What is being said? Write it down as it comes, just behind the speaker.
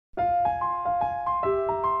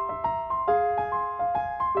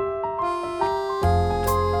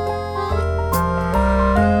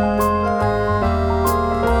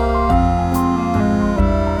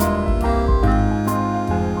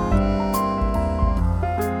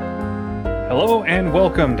Hello and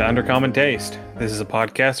welcome to Undercommon Taste. This is a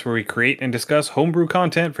podcast where we create and discuss homebrew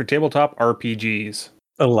content for tabletop RPGs.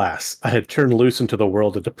 Alas, I had turned loose into the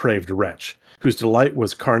world a depraved wretch, whose delight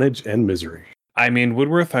was carnage and misery. I'm Ian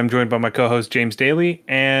Woodworth. I'm joined by my co-host James Daly,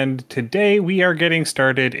 and today we are getting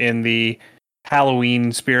started in the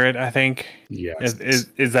Halloween spirit, I think. Yes.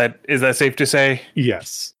 Is that safe to say?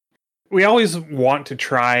 Yes. We always want to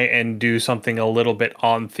try and do something a little bit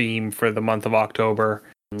on theme for the month of October.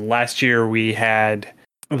 Last year we had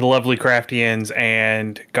the lovely Craftians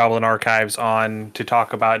and Goblin Archives on to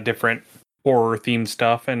talk about different horror themed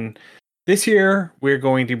stuff, and this year we're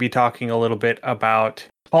going to be talking a little bit about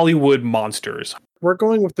Hollywood monsters. We're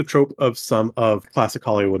going with the trope of some of classic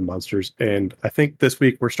Hollywood monsters, and I think this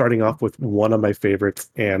week we're starting off with one of my favorites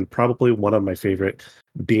and probably one of my favorite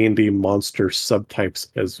D&D monster subtypes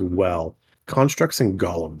as well, constructs and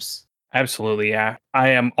golems. Absolutely, yeah. I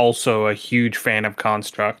am also a huge fan of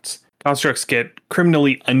constructs. Constructs get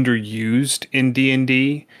criminally underused in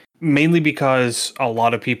D&D, mainly because a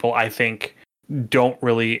lot of people, I think, don't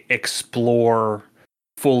really explore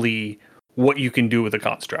fully what you can do with a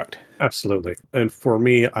construct. Absolutely. And for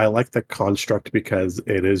me, I like the construct because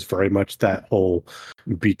it is very much that whole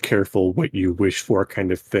be careful what you wish for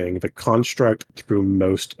kind of thing. The construct, through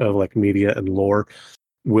most of like media and lore,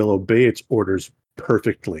 will obey its orders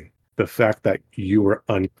perfectly. The fact that you were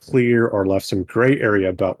unclear or left some gray area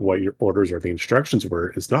about what your orders or the instructions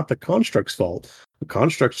were is not the construct's fault. The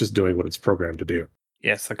construct's just doing what it's programmed to do.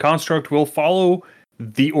 Yes, the construct will follow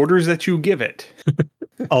the orders that you give it.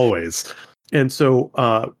 Always. And so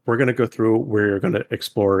we're going to go through, we're going to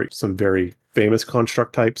explore some very famous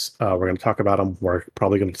construct types. We're going to talk about them. We're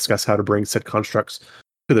probably going to discuss how to bring said constructs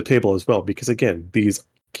to the table as well, because again, these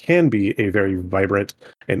can be a very vibrant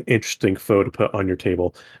and interesting foe to put on your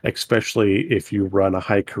table, especially if you run a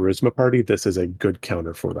high charisma party. This is a good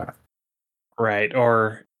counter for that. Right,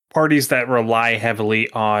 or parties that rely heavily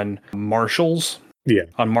on marshals,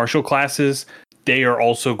 on martial classes, they are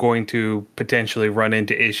also going to potentially run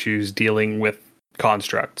into issues dealing with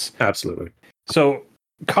constructs. Absolutely. So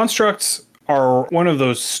constructs are one of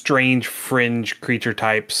those strange fringe creature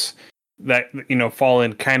types that, fall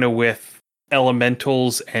in kind of with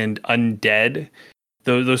elementals and undead.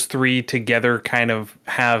 Those three together kind of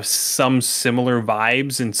have some similar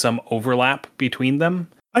vibes and some overlap between them.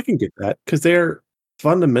 I can get that because they're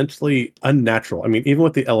fundamentally unnatural. I mean, even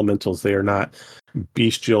with the elementals, they are not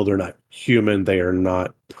bestial, they're not human, they are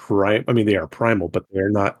not they are primal, but they're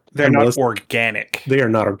not organic. They are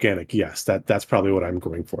not organic. Yes, that's probably what I'm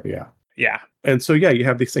going for. Yeah. Yeah. And so, you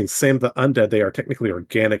have these things. Same the undead, they are technically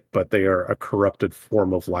organic, but they are a corrupted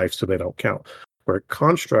form of life, so they don't count. Where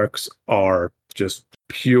constructs are just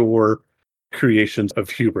pure creations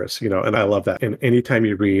of hubris, and I love that. And anytime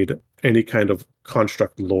you read any kind of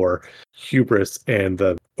construct lore, hubris and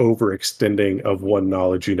the overextending of one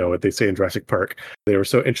knowledge, they say in Jurassic Park, they were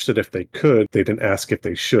so interested if they could, they didn't ask if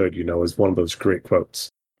they should, is one of those great quotes.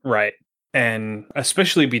 Right. And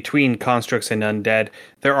especially between constructs and undead,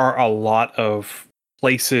 there are a lot of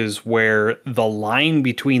places where the line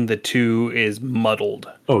between the two is muddled.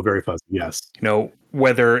 Oh, very fuzzy, yes.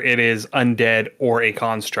 Whether it is undead or a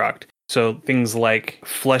construct. So things like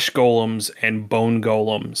flesh golems and bone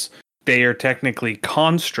golems, they are technically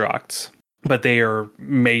constructs, but they are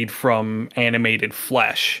made from animated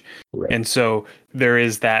flesh. Right. And so there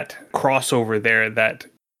is that crossover there, that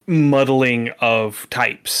muddling of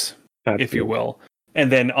types. Absolutely. If you will.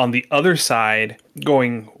 And then on the other side,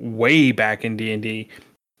 going way back in D&D,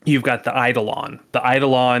 you've got the Eidolon. The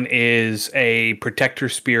Eidolon is a protector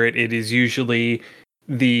spirit. It is usually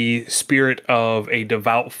the spirit of a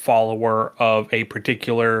devout follower of a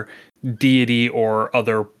particular deity or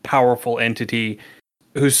other powerful entity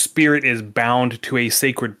whose spirit is bound to a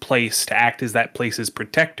sacred place to act as that place's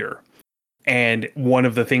protector. And one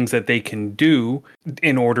of the things that they can do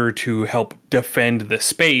in order to help defend the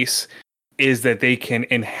space is that they can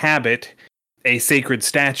inhabit a sacred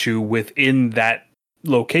statue within that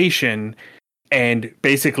location and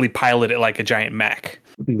basically pilot it like a giant mech.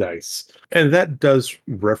 Nice. And that does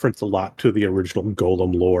reference a lot to the original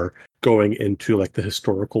golem lore. Going into like the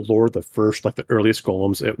historical lore, the earliest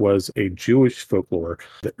golems, it was a Jewish folklore.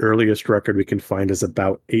 The earliest record we can find is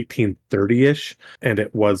about 1830-ish. And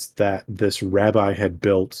it was that this rabbi had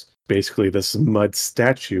built basically this mud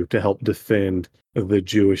statue to help defend the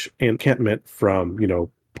Jewish encampment from,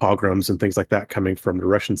 pogroms and things like that coming from the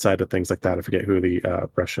Russian side of things like that. I forget who the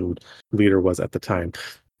Russian leader was at the time.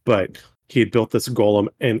 But he had built this golem,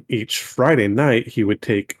 and each Friday night he would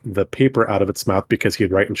take the paper out of its mouth because he'd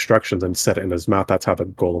write instructions and set it in his mouth. That's how the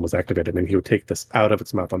golem was activated. And he would take this out of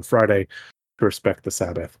its mouth on Friday, to respect the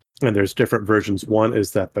Sabbath. And there's different versions. One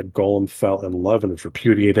is that the golem fell in love and was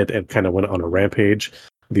repudiated and kind of went on a rampage.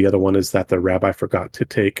 The other one is that the rabbi forgot to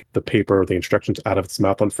take the paper or the instructions out of its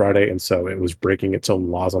mouth on Friday, and so it was breaking its own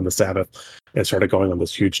laws on the Sabbath and started going on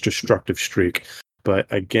this huge destructive streak. But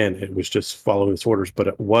again, it was just following its orders. But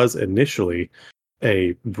it was initially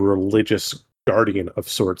a religious guardian of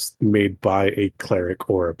sorts made by a cleric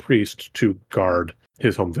or a priest to guard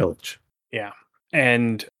his home village. Yeah.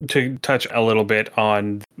 And to touch a little bit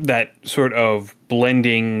on that sort of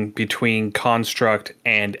blending between construct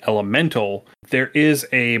and elemental, there is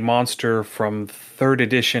a monster from 3rd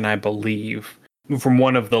edition, I believe, from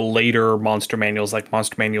one of the later monster manuals, like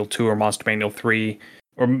Monster Manual 2 or Monster Manual 3,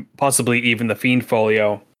 or possibly even the Fiend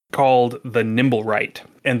Folio, called the Nimblewright.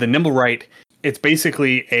 And the Nimblewright, it's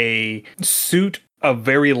basically a suit of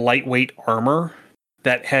very lightweight armor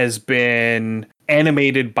that has been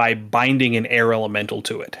animated by binding an air elemental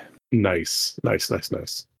to it. Nice.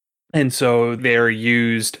 And so they're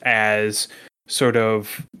used as sort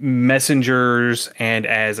of messengers and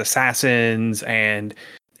as assassins and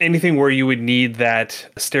anything where you would need that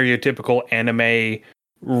stereotypical anime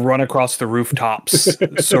run across the rooftops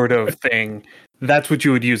sort of thing. That's what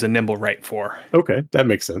you would use a Nimblewright for. Okay, that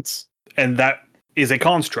makes sense. And that is a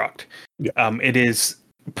construct. Yeah. It is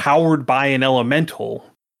powered by an elemental,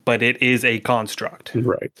 but it is a construct.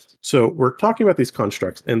 Right. So we're talking about these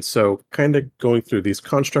constructs, and so kind of going through these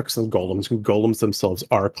constructs and golems themselves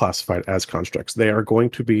are classified as constructs. They are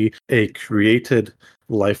going to be a created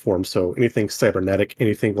life form. So anything cybernetic,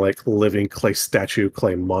 anything like living clay statue,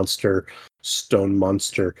 clay monster, stone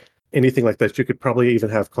monster, anything like that. You could probably even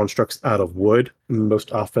have constructs out of wood.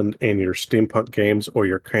 Most often in your steampunk games or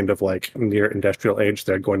your kind of like near industrial age,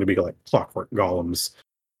 they're going to be like clockwork golems,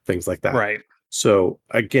 things like that. Right. So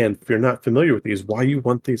again, if you're not familiar with these, why you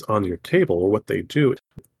want these on your table or what they do,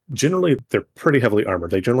 generally they're pretty heavily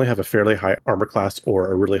armored. They generally have a fairly high armor class or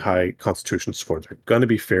a really high constitution score. They're going to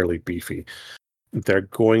be fairly beefy. They're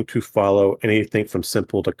going to follow anything from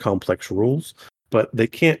simple to complex rules, but they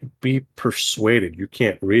can't be persuaded. You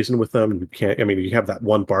can't reason with them. You have that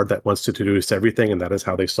one bard that wants to deduce everything, and that is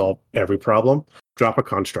how they solve every problem. Drop a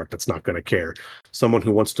construct, it's not going to care. Someone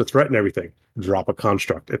who wants to threaten everything, drop a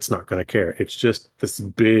construct, it's not going to care. It's just this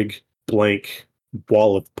big blank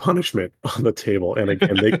wall of punishment on the table. And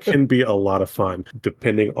again, they can be a lot of fun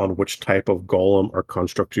depending on which type of golem or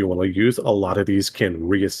construct you want to use. A lot of these can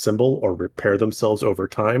reassemble or repair themselves over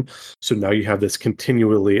time. So now you have this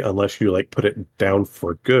continually, unless you like put it down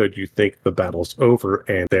for good, you think the battle's over,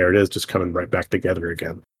 and there it is, just coming right back together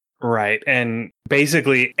again. Right. And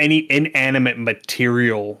basically any inanimate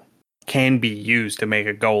material can be used to make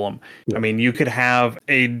a golem. Yeah. I mean, you could have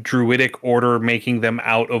a druidic order making them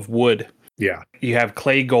out of wood. Yeah. You have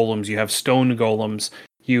clay golems, you have stone golems,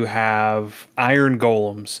 you have iron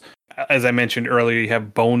golems. As I mentioned earlier, you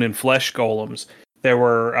have bone and flesh golems. There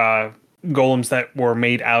were golems that were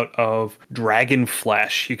made out of dragon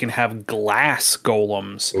flesh. You can have glass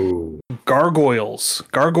golems. Ooh. Gargoyles.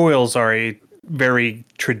 Gargoyles are a very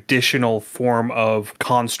traditional form of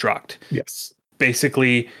construct. Yes.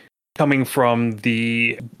 Basically coming from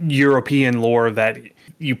the European lore that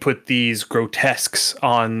you put these grotesques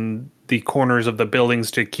on the corners of the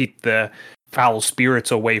buildings to keep the foul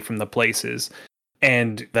spirits away from the places.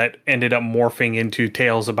 And that ended up morphing into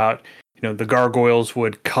tales about, the gargoyles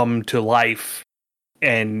would come to life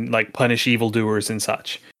and like punish evildoers and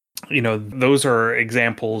such. Those are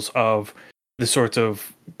examples of the sorts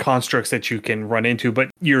of constructs that you can run into,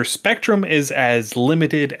 but your spectrum is as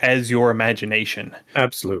limited as your imagination.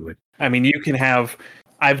 Absolutely. I mean,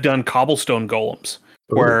 I've done cobblestone golems.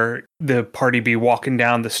 Ooh. Where the party be walking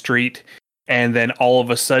down the street and then all of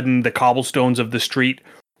a sudden the cobblestones of the street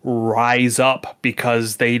rise up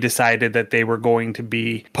because they decided that they were going to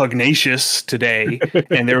be pugnacious today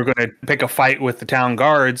and they were going to pick a fight with the town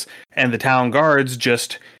guards, and the town guards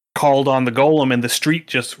just called on the golem and the street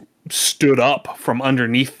just stood up from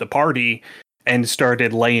underneath the party and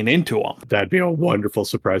started laying into them. That'd be a wonderful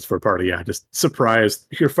surprise for a party. Yeah, just surprised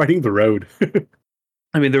you're fighting the road.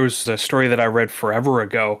 I mean, there was a story that I read forever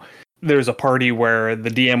ago. There's a party where the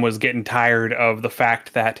DM was getting tired of the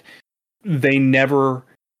fact that they never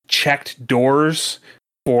checked doors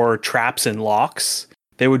for traps and locks.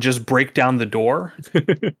 They would just break down the door.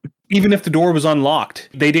 Even if the door was unlocked,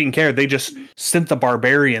 they didn't care. They just sent the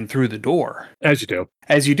barbarian through the door. As you do.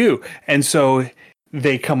 As you do. And so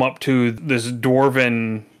they come up to this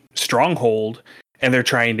dwarven stronghold and they're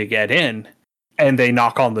trying to get in. And they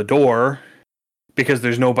knock on the door because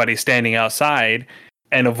there's nobody standing outside.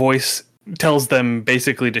 And a voice tells them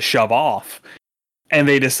basically to shove off. And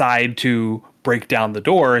they decide to break down the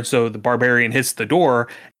door. And so the barbarian hits the door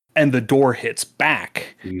and the door hits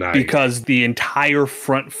back Nice. because the entire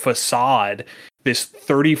front facade, this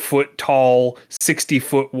 30-foot tall,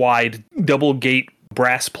 60-foot wide double gate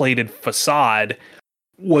brass plated facade,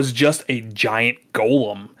 was just a giant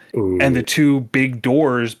golem. Ooh. And the two big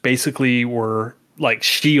doors basically were like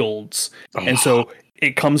shields. And so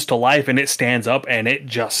it comes to life and it stands up and it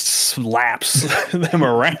just slaps them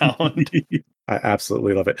around. I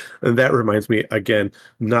absolutely love it. And that reminds me, again,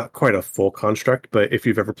 not quite a full construct, but if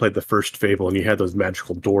you've ever played the first Fable and you had those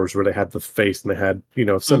magical doors where they had the face and they had,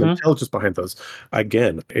 some intelligence behind those,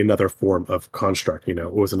 again, another form of construct,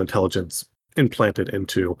 it was an intelligence implanted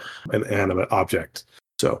into an animate object.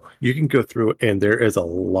 So you can go through and there is a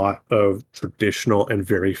lot of traditional and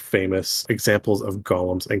very famous examples of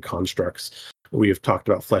golems and constructs. We have talked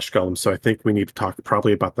about flesh golems, so I think we need to talk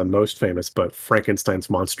probably about the most famous, but Frankenstein's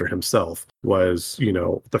monster himself was,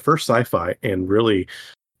 the first sci-fi and really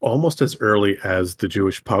almost as early as the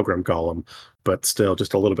Jewish pogrom golem, but still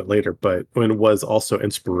just a little bit later. But it was also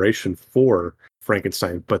inspiration for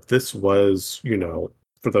Frankenstein. But this was,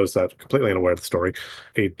 for those that are completely unaware of the story,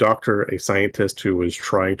 a doctor, a scientist who was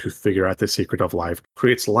trying to figure out the secret of life,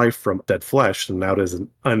 creates life from dead flesh, and now it is an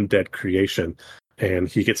undead creation. And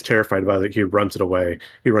he gets terrified about it. He runs away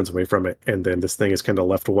from it. And then this thing is kind of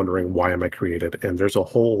left wondering, why am I created? And there's a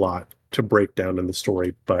whole lot to break down in the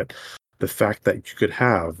story. But the fact that you could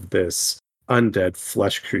have this undead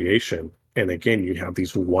flesh creation, and again, you have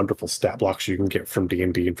these wonderful stat blocks you can get from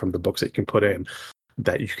D&D and from the books that you can put in,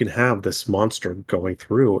 that you can have this monster going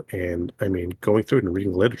through. And going through and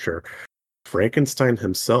reading literature, Frankenstein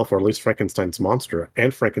himself, or at least Frankenstein's monster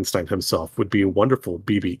and Frankenstein himself, would be wonderful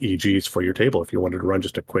BBEGs for your table if you wanted to run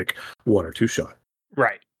just a quick 1 or 2 shot.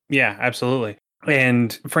 Right. Yeah, absolutely.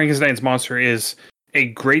 And Frankenstein's monster is a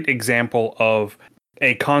great example of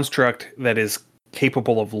a construct that is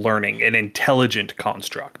capable of learning, an intelligent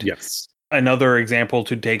construct. Yes. Another example,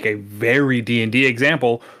 to take a very D&D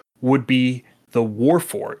example, would be the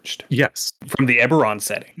Warforged. Yes. From the Eberron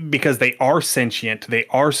setting, because they are sentient, they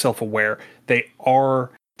are self-aware, they are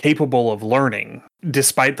capable of learning,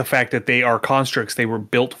 despite the fact that they are constructs. They were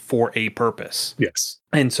built for a purpose. Yes.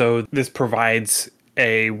 And so this provides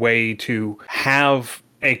a way to have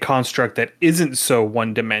a construct that isn't so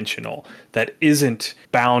one-dimensional, that isn't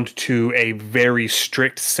bound to a very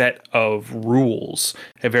strict set of rules,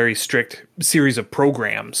 a very strict series of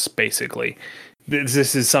programs, basically.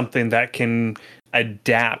 This is something that can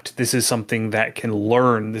adapt. This is something that can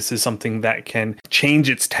learn. This is something that can change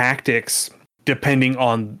its tactics depending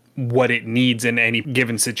on what it needs in any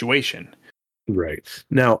given situation. Right.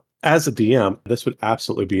 Now, as a DM, this would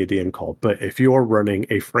absolutely be a DM call. But if you are running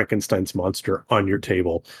a Frankenstein's monster on your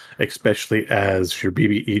table, especially as your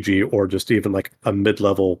BBEG or just even like a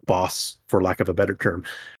mid-level boss, for lack of a better term,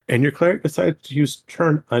 and your cleric decides to use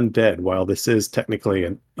Turn Undead, while this is technically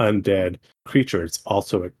an undead creature, it's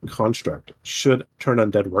also a construct. Should Turn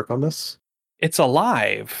Undead work on this? It's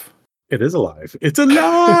alive. It is alive. It's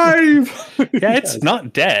alive! Yeah, it's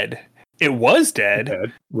not dead. It was dead,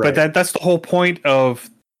 right. But that's the whole point of...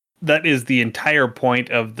 That is the entire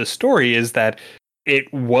point of the story, is that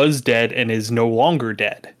it was dead and is no longer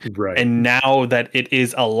dead. Right. And now that it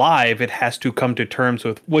is alive, it has to come to terms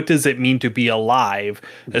with what does it mean to be alive,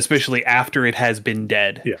 especially after it has been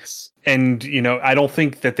dead. Yes. And, I don't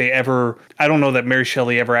think that I don't know that Mary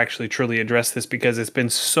Shelley ever actually truly addressed this, because it's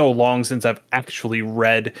been so long since I've actually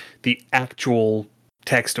read the actual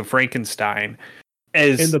text of Frankenstein.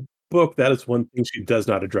 In the book, that is one thing she does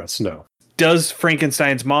not address, no. Does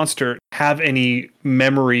Frankenstein's monster have any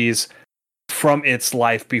memories from its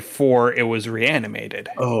life before it was reanimated?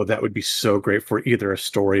 Oh, that would be so great for either a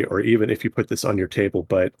story or even if you put this on your table.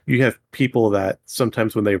 But you have people that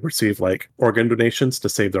sometimes when they receive like organ donations to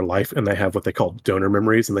save their life, and they have what they call donor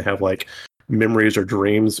memories, and they have like memories or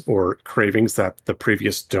dreams or cravings that the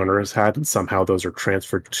previous donor has had, and somehow those are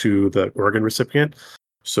transferred to the organ recipient.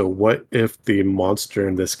 So what if the monster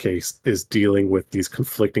in this case is dealing with these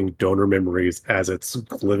conflicting donor memories as it's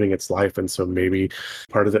living its life? And so maybe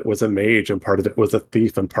part of it was a mage and part of it was a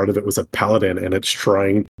thief and part of it was a paladin, and it's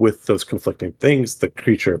trying with those conflicting things. The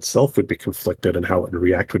creature itself would be conflicted and how it would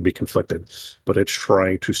react would be conflicted, but it's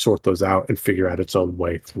trying to sort those out and figure out its own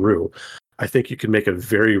way through. I think you can make a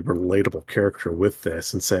very relatable character with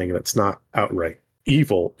this and saying that it's not outright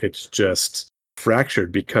evil. It's just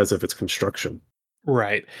fractured because of its construction.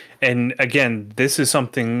 Right. And again, this is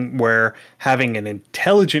something where having an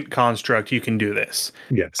intelligent construct, you can do this.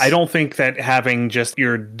 Yes. I don't think that having just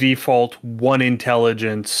your default 1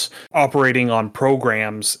 intelligence operating on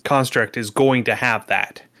programs construct is going to have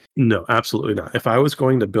that. No, absolutely not. If I was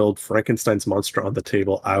going to build Frankenstein's monster on the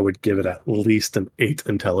table, I would give it at least an 8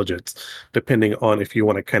 intelligence, depending on if you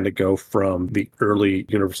want to kind of go from the early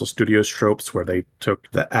Universal Studios tropes where they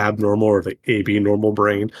took the abnormal or the AB normal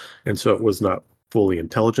brain, and so it was not fully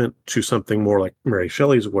intelligent, to something more like Mary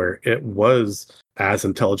Shelley's where it was as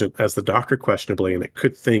intelligent as the Doctor, questionably, and it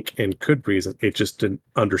could think and could reason. It just didn't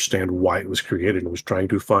understand why it was created and was trying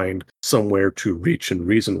to find somewhere to reach and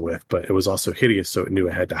reason with, but it was also hideous, so it knew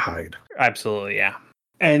it had to hide. Absolutely, yeah.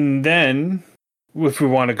 And then, if we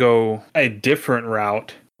want to go a different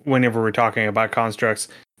route, whenever we're talking about constructs,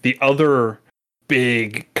 the other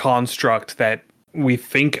big construct that we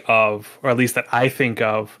think of, or at least that I think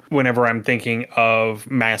of whenever I'm thinking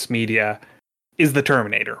of mass media, is the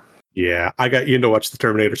Terminator. Yeah, I got you to watch the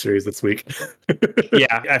Terminator series this week.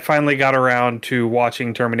 Yeah, I finally got around to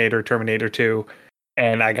watching Terminator 2,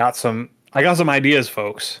 and I got some ideas,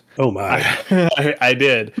 folks. Oh my. I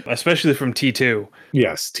did, especially from T2.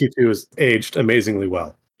 Yes, T2 has aged amazingly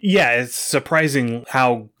well. Yeah, it's surprising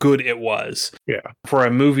how good it was. Yeah. For a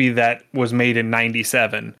movie that was made in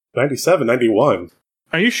 97. 97, 91.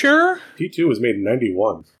 Are you sure? T2 was made in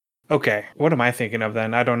 91. Okay, what am I thinking of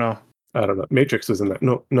then? I don't know. I don't know. Matrix was in that.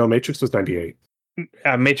 No, Matrix was 98.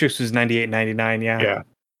 Matrix was 98, 99, yeah. Yeah.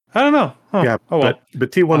 I don't know. Huh. Yeah, oh, well.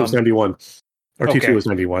 but T1 was 91. Or okay. T2 was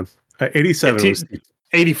 91. 87 was...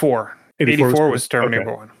 84. 84 was Terminator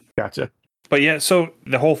okay. 1. Gotcha. But yeah, so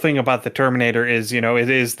the whole thing about the Terminator is, it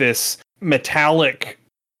is this metallic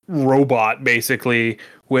robot, basically,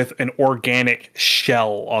 with an organic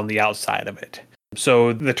shell on the outside of it.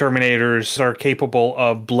 So the Terminators are capable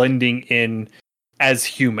of blending in as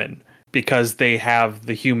human because they have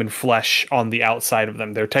the human flesh on the outside of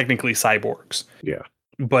them. They're technically cyborgs. Yeah.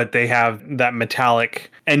 But they have that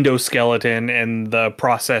metallic endoskeleton and the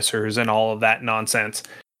processors and all of that nonsense.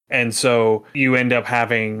 And so you end up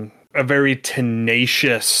having a very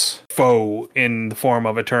tenacious foe in the form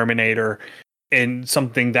of a Terminator, and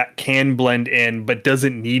something that can blend in but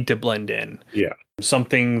doesn't need to blend in. Yeah.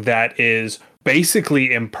 Something that is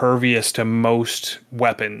basically impervious to most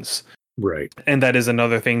weapons. Right. And that is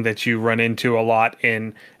another thing that you run into a lot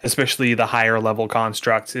in especially the higher level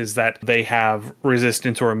constructs, is that they have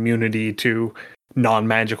resistance or immunity to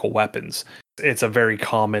non-magical weapons. It's a very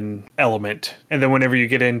common element. And then whenever you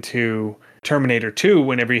get into Terminator 2,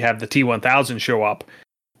 whenever you have the T-1000 show up,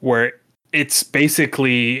 where it's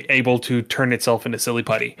basically able to turn itself into silly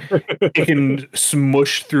putty. It can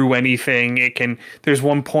smush through anything. There's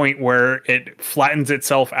one point where it flattens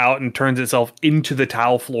itself out and turns itself into the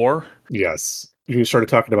tile floor. Yes. You started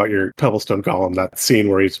talking about your Pebblestone Golem, that scene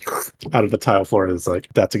where he's out of the tile floor, is like,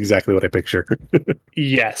 that's exactly what I picture.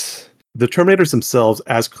 Yes. The Terminators themselves,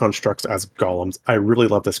 as constructs, as golems, I really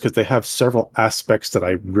love this because they have several aspects that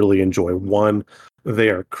I really enjoy. One, they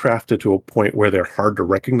are crafted to a point where they're hard to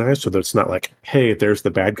recognize, so that it's not like, hey, there's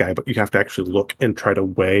the bad guy, but you have to actually look and try to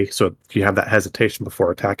weigh, so you have that hesitation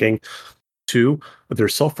before attacking. Two, they're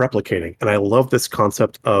self-replicating, and I love this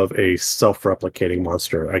concept of a self-replicating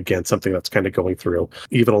monster. Again, something that's kind of going through,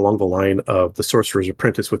 even along the line of the Sorcerer's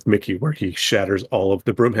Apprentice with Mickey, where he shatters all of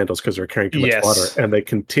the broom handles because they're carrying too much water, and they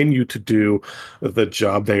continue to do the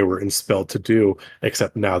job they were inspelled to do,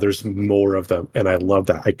 except now there's more of them, and I love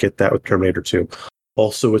that. I get that with Terminator 2.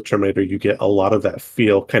 Also with Terminator, you get a lot of that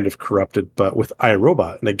feel kind of corrupted, but with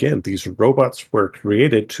iRobot. And again, these robots were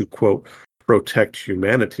created to, quote, protect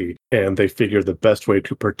humanity. And they figure the best way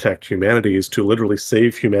to protect humanity is to literally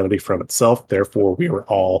save humanity from itself. Therefore, we were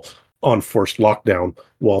all on forced lockdown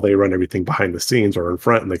while they run everything behind the scenes or in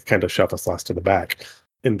front, and they kind of shove us last to the back.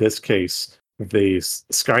 In this case, the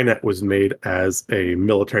Skynet was made as a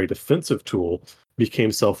military defensive tool,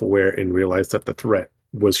 became self-aware, and realized that the threat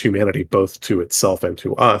was humanity, both to itself and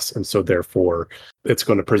to us. And so therefore, it's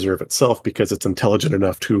going to preserve itself because it's intelligent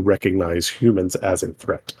enough to recognize humans as a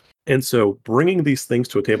threat. And so bringing these things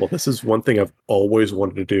to a table, this is one thing I've always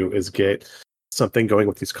wanted to do, is get something going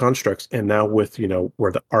with these constructs. And now with,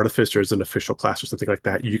 where the Artificer is an official class or something like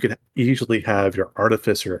that, you could easily have your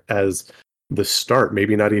Artificer as the start,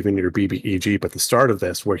 maybe not even your BBEG, but the start of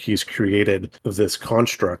this, where he's created this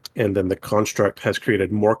construct, and then the construct has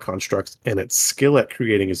created more constructs, and its skill at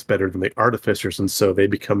creating is better than the Artificers, and so they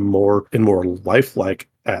become more and more lifelike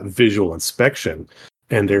at visual inspection,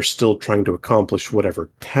 and they're still trying to accomplish whatever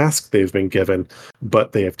task they've been given,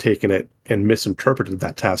 but they have taken it and misinterpreted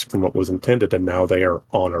that task from what was intended, and now they are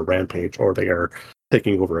on a rampage, or they are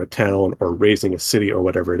taking over a town or raising a city or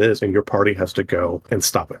whatever it is, and your party has to go and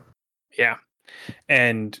stop it. Yeah.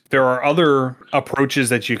 And there are other approaches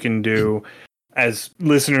that you can do. As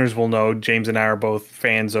listeners will know, James and I are both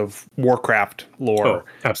fans of Warcraft lore. Oh,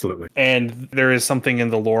 absolutely. And there is something in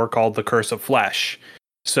the lore called the Curse of Flesh.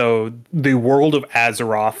 So the world of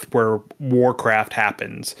Azeroth, where Warcraft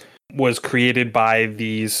happens, was created by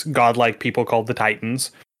these godlike people called the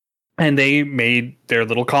Titans. And they made their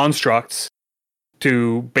little constructs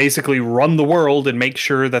to basically run the world and make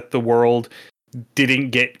sure that the world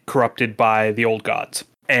didn't get corrupted by the old gods.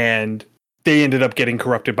 And they ended up getting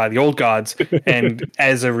corrupted by the old gods. And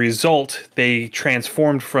as a result, they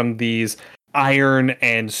transformed from these iron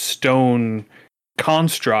and stone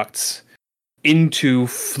constructs into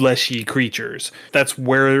fleshy creatures. That's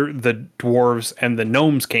where the dwarves and the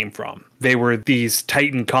gnomes came from. They were these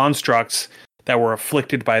titan constructs that were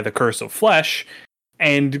afflicted by the curse of flesh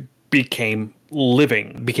and became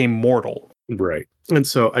living, became mortal. Right. And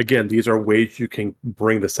so, again, these are ways you can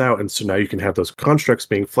bring this out. And so now you can have those constructs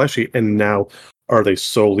being fleshy. And now, are they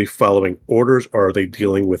solely following orders? Or are they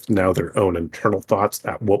dealing with now their own internal thoughts?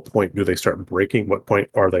 At what point do they start breaking? What point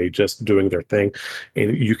are they just doing their thing?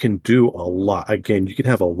 And you can do a lot. Again, you can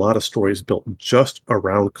have a lot of stories built just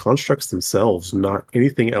around constructs themselves, not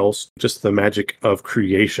anything else. Just the magic of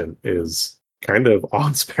creation is kind of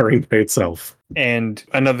awe-inspiring by itself. And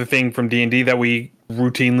another thing from D&D that we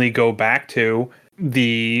routinely go back to,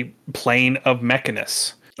 the plane of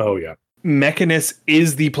Mechanus. Oh, yeah. Mechanus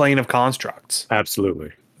is the plane of constructs.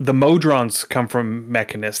 Absolutely. The Modrons come from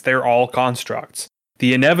Mechanus. They're all constructs.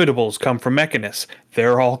 The Inevitables come from Mechanus.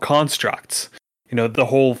 They're all constructs. You know, the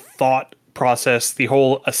whole thought process, the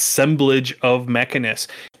whole assemblage of Mechanus,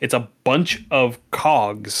 it's a bunch of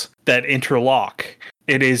cogs that interlock.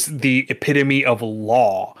 It is the epitome of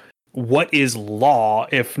law. What is law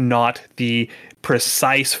if not the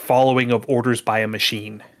precise following of orders by a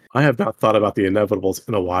machine? I have not thought about the Inevitables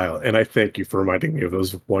in a while, and I thank you for reminding me of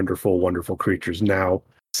those wonderful, wonderful creatures. Now,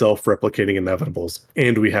 self-replicating Inevitables,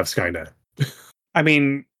 and we have Skynet. I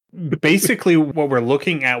mean, basically what we're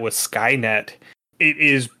looking at with Skynet, it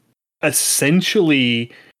is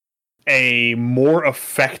essentially a more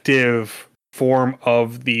effective form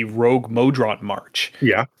of the Rogue Modron March.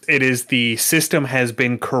 Yeah. It is the system has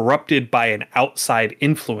been corrupted by an outside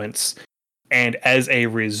influence, and as a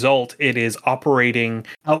result, it is operating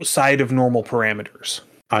outside of normal parameters.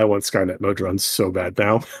 I want Skynet Modron so bad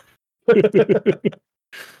now.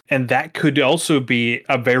 And that could also be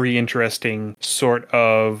a very interesting sort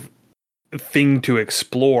of thing to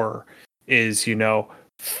explore is, you know,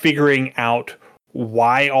 figuring out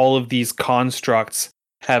why all of these constructs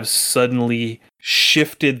have suddenly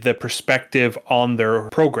shifted the perspective on their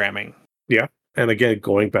programming. Yeah. And again,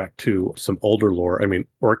 going back to some older lore, I mean,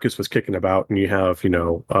 Orcus was kicking about, and you have,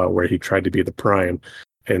 where he tried to be the Prime.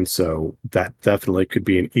 And so that definitely could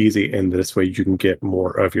be an easy, and this way you can get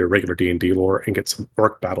more of your regular D&D lore and get some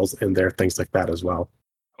orc battles in there, things like that as well.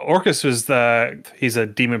 Orcus was he's a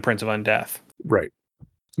demon prince of undeath. Right.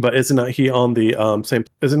 But isn't he on the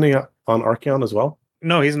isn't he on Archeon as well?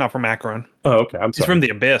 No, he's not from Acheron. Oh, okay. I'm sorry. He's from the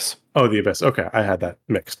Abyss. Oh, the Abyss. Okay. I had that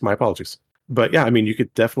mixed. My apologies. But yeah, I mean, you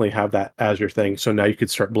could definitely have that as your thing. So now you could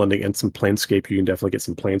start blending in some Planescape. You can definitely get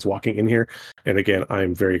some planeswalking in here. And again,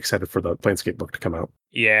 I'm very excited for the Planescape book to come out.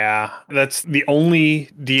 Yeah, that's the only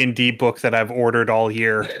D&D book that I've ordered all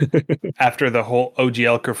year after the whole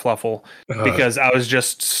OGL kerfluffle, because I was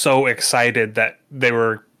just so excited that they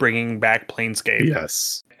were bringing back Planescape.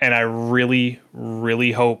 Yes. And I really,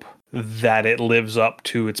 really hope that it lives up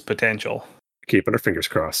to its potential. Keeping our fingers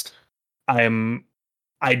crossed.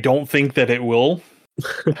 I don't think that it will.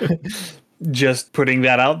 Just putting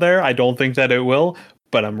that out there. I don't think that it will,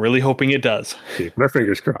 but I'm really hoping it does. Keeping our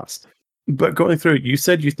fingers crossed. But going through, you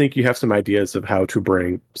said you think you have some ideas of how to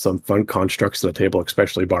bring some fun constructs to the table,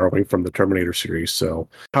 especially borrowing from the Terminator series. So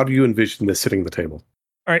how do you envision this hitting the table?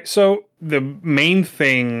 All right. So the main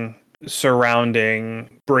thing surrounding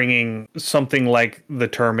bringing something like the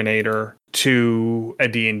Terminator to a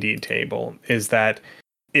D&D table is that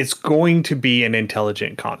it's going to be an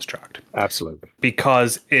intelligent construct. Absolutely.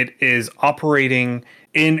 Because it is operating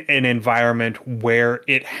in an environment where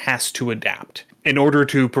it has to adapt in order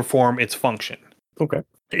to perform its function. Okay.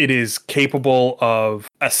 It is capable of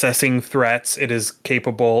assessing threats. It is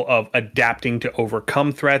capable of adapting to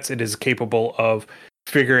overcome threats. It is capable of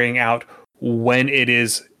figuring out when it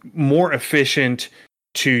is more efficient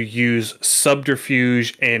to use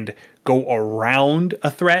subterfuge and go around a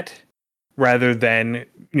threat rather than,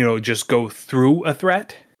 just go through a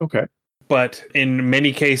threat. Okay. But in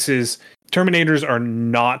many cases, Terminators are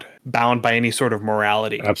not bound by any sort of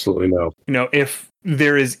morality. Absolutely no. If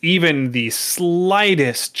there is even the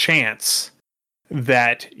slightest chance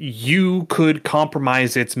that you could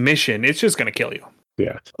compromise its mission, it's just going to kill you.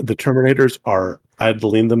 Yeah. The Terminators are, I'd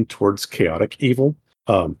lean them towards chaotic evil.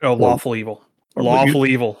 Oh, Or, lawful evil. or what you, Lawful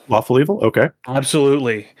evil. lawful evil? Okay.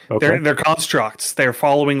 Absolutely. Okay. They're constructs. They're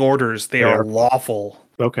following orders. They They are are. lawful.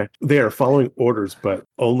 Okay. They are following orders, but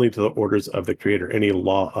only to the orders of the creator. Any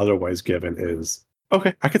law otherwise given is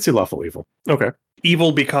okay. I could see lawful evil. Okay.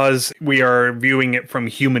 Evil because we are viewing it from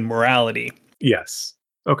human morality. Yes.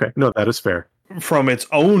 Okay. No, that is fair. From its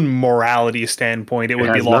own morality standpoint, it It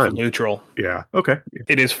would be has lawful none. neutral. Yeah. Okay.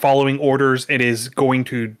 It is following orders. It is going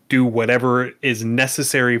to do whatever is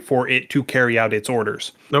necessary for it to carry out its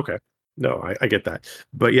orders. Okay. No, I get that.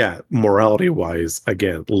 But yeah, morality wise,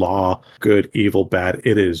 again, law, good, evil, bad,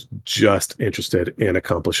 it is just interested in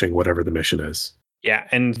accomplishing whatever the mission is. Yeah,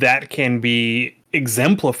 and that can be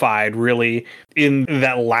exemplified really in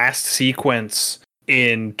that last sequence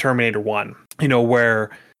in Terminator 1,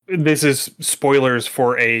 where this is spoilers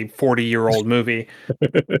for a 40-year-old movie,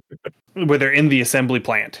 where they're in the assembly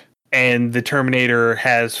plant. And the Terminator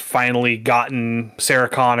has finally gotten Sarah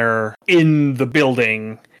Connor in the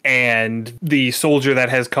building, and the soldier that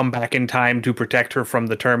has come back in time to protect her from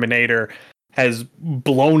the Terminator has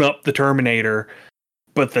blown up the Terminator,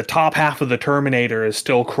 but the top half of the Terminator is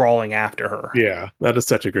still crawling after her. Yeah, that is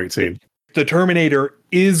such a great scene. The Terminator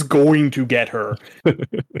is going to get her.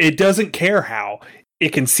 It doesn't care how. It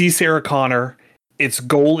can see Sarah Connor. Its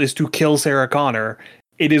goal is to kill Sarah Connor.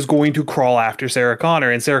 It is going to crawl after Sarah Connor,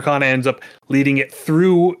 and Sarah Connor ends up leading it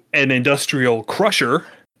through an industrial crusher.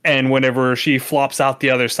 And whenever she flops out the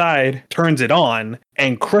other side, turns it on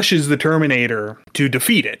and crushes the Terminator to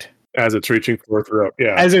defeat it. As it's reaching for her throat.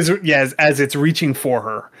 Yeah. As it's reaching for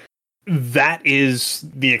her. That is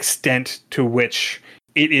the extent to which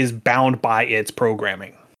it is bound by its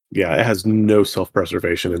programming. Yeah, it has no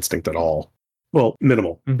self-preservation instinct at all. Well,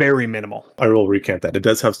 minimal. Very minimal. I will recant that. It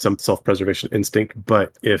does have some self-preservation instinct,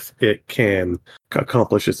 but if it can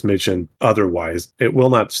accomplish its mission otherwise, it will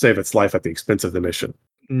not save its life at the expense of the mission.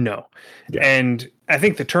 No. Yeah. And I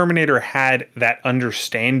think the Terminator had that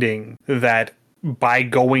understanding that by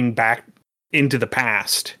going back into the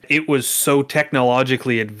past, it was so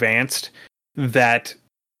technologically advanced that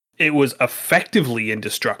it was effectively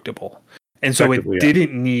indestructible. And so it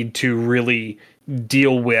didn't need to really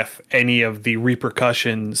deal with any of the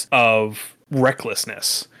repercussions of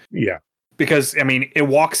recklessness. Yeah. Because, I mean, it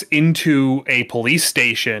walks into a police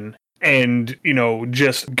station and,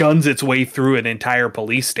 just guns its way through an entire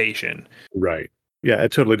police station. Right. Yeah,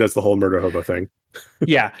 it totally does the whole murder hobo thing.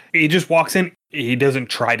 Yeah. He just walks in. He doesn't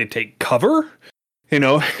try to take cover.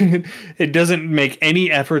 It doesn't make any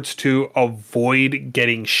efforts to avoid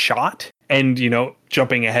getting shot. And,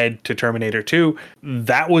 jumping ahead to Terminator 2,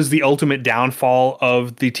 that was the ultimate downfall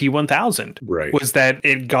of the T-1000. Right. Was that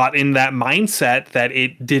it got in that mindset that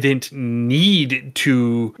it didn't need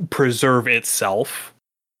to preserve itself.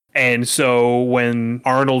 And so when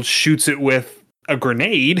Arnold shoots it with a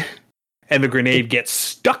grenade, and the grenade gets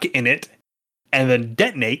stuck in it, and then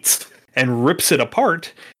detonates and rips it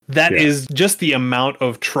apart, that is just the amount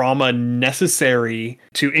of trauma necessary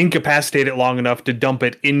to incapacitate it long enough to dump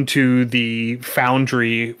it into the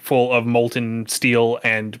foundry full of molten steel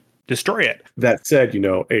and destroy it. That said,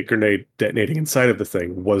 a grenade detonating inside of the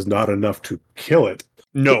thing was not enough to kill it.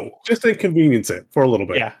 No. Just inconvenience it for a little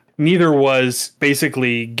bit. Yeah. Neither was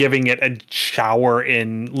basically giving it a shower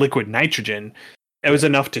in liquid nitrogen. It was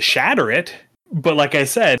enough to shatter it. But like I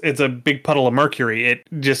said, it's a big puddle of mercury. It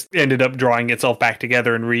just ended up drawing itself back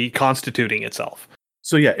together and reconstituting itself.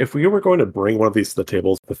 So yeah, if we were going to bring one of these to the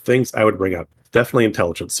table, the things I would bring up, definitely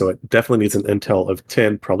intelligence. So it definitely needs an intel of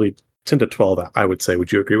 10, probably 10 to 12, I would say.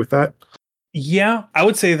 Would you agree with that? Yeah, I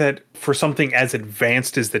would say that for something as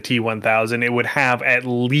advanced as the T-1000, it would have at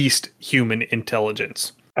least human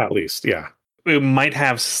intelligence. At least, yeah. It might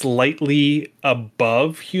have slightly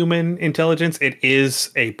above human intelligence. It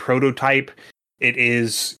is a prototype. It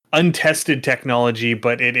is untested technology,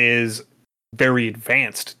 but it is very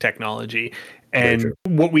advanced technology. And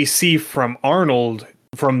what we see from Arnold,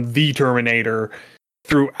 from the Terminator,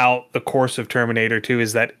 throughout the course of Terminator 2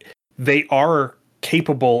 is that they are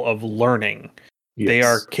capable of learning. Yes. They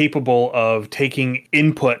are capable of taking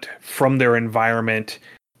input from their environment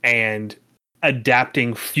and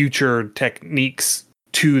adapting future techniques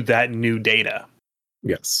to that new data.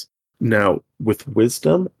 Yes. Now, with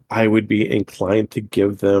wisdom, I would be inclined to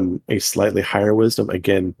give them a slightly higher wisdom.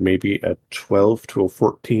 Again, maybe a 12 to a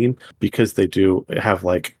 14, because they do have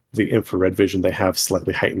the infrared vision. They have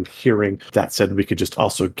slightly heightened hearing. That said, we could just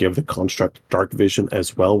also give the construct dark vision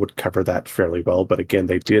as well, would cover that fairly well. But again,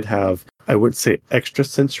 they did have, I wouldn't say extra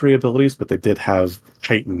sensory abilities, but they did have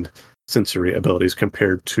heightened sensory abilities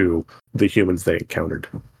compared to the humans they encountered.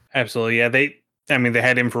 Absolutely. Yeah, I mean, they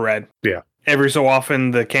had infrared. Yeah. Every so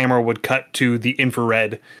often, the camera would cut to the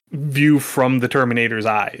infrared view from the Terminator's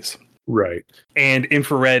eyes. Right. And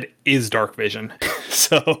infrared is dark vision.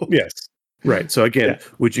 So, Yes. Right. So again, yeah.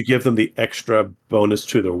 would you give them the extra bonus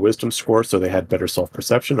to their wisdom score so they had better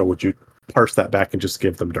self-perception, or would you parse that back and just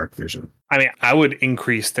give them dark vision? I mean, I would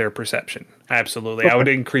increase their perception. Absolutely. I Okay. would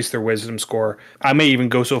increase their wisdom score. I may even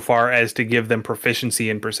go so far as to give them proficiency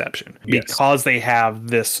in perception Yes. because they have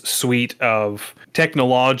this suite of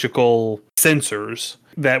technological sensors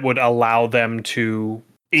that would allow them to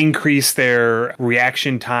increase their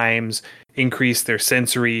reaction times, increase their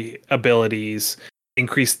sensory abilities,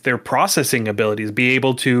 increase their processing abilities, be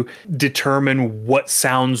able to determine what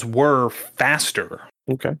sounds were faster.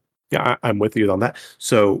 Okay. Yeah, I'm with you on that.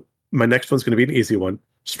 So my next one's going to be an easy one.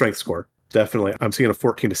 Strength score. Definitely. I'm seeing a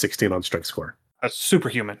 14 to 16 on strength score. A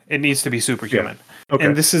superhuman. It needs to be superhuman. Yeah. Okay.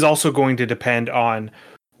 And this is also going to depend on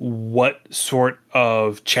what sort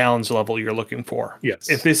of challenge level you're looking for. Yes.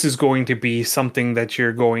 If this is going to be something that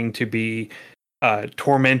you're going to be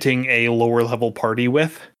tormenting a lower level party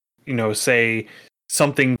with, say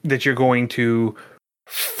something that you're going to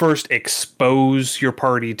first expose your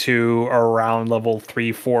party to around level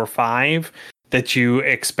 3, 4, 5 that you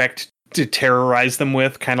expect to terrorize them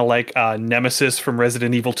with, kind of like Nemesis from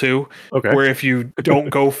Resident Evil 2, Okay. where if you don't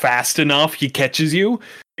go fast enough, he catches you.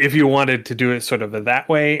 If you wanted to do it sort of that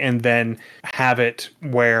way, and then have it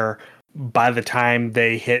where by the time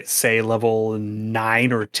they hit, say, level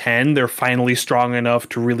 9 or 10, they're finally strong enough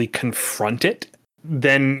to really confront it,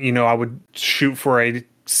 then, I would shoot for a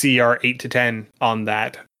CR 8 to 10 on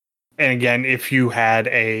that. And again, if you had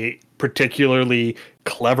a particularly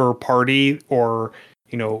clever party or,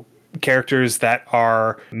 characters that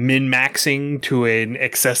are min-maxing to an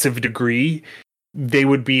excessive degree, they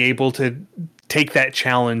would be able to take that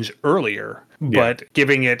challenge earlier. Yeah. But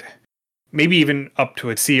giving it maybe even up to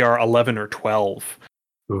a CR 11 or 12.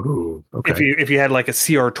 Ooh, okay. If you had like a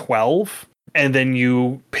CR 12 and then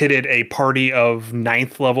you pitted a party of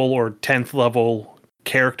 9th level or 10th level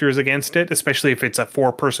characters against it, especially if it's a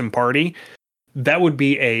 4-person party, that would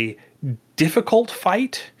be a difficult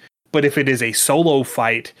fight. But if it is a solo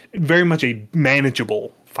fight, very much a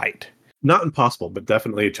manageable fight. Not impossible, but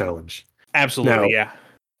definitely a challenge. Absolutely, yeah.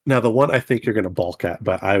 Now, the one I think you're going to balk at,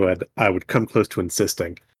 but I would come close to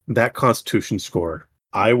insisting, that Constitution score,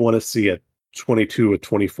 I want to see a 22, a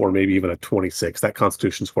 24, maybe even a 26. That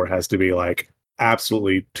Constitution score has to be like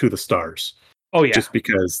absolutely to the stars. Oh, yeah. Just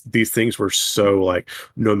because these things were so like,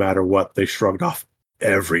 no matter what, they shrugged off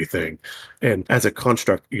everything. And as a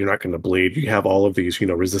construct, you're not going to bleed. You have all of these,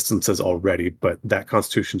 resistances already, but that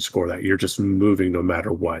Constitution score that you're just moving no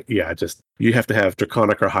matter what. Yeah, you have to have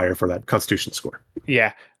Draconic or higher for that Constitution score.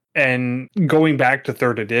 Yeah. And going back to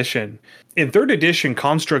 3rd edition, in 3rd edition,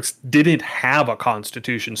 constructs didn't have a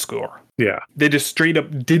Constitution score. Yeah. They just straight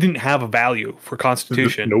up didn't have a value for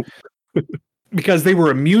Constitution. Nope. Because they were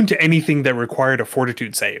immune to anything that required a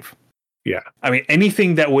Fortitude save. Yeah. I mean,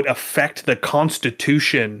 anything that would affect the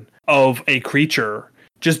constitution of a creature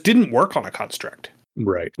just didn't work on a construct.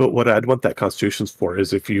 Right. But what I'd want that Constitution for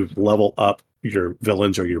is if you level up your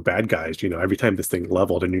villains or your bad guys, every time this thing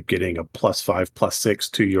leveled and you're getting a +5,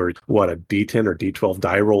 +6 to your, a D10 or D12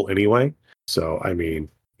 die roll anyway. So, I mean,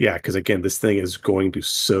 yeah, because again, this thing is going to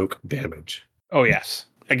soak damage. Oh, yes.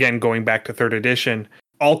 Again, going back to 3rd edition,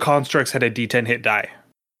 all constructs had a D10 hit die.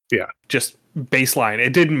 Yeah. Just baseline.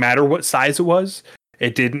 It didn't matter what size it was.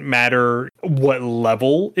 It didn't matter what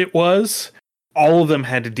level it was. All of them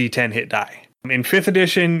had a D10 hit die. In 5th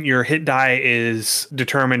edition, your hit die is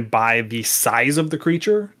determined by the size of the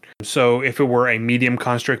creature. So if it were a medium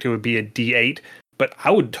construct, it would be a D8. But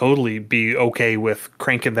I would totally be okay with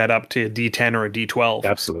cranking that up to a D10 or a D12.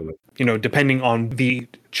 Absolutely. Depending on the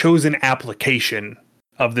chosen application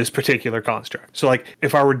of this particular construct. So like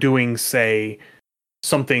if I were doing, say,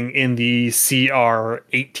 something in the CR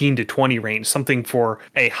 18 to 20 range, something for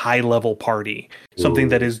a high level party, something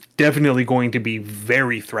that is definitely going to be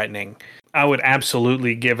very threatening, I would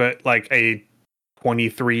absolutely give it like a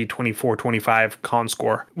 23, 24, 25 con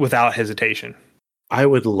score without hesitation. I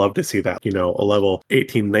would love to see that, a level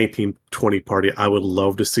 18, 19, 20 party. I would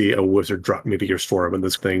love to see a wizard drop Meteor Storm and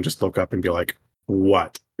this thing just look up and be like,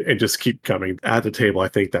 what? And just keep coming at the table. I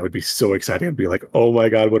think that would be so exciting. I'd be like, oh my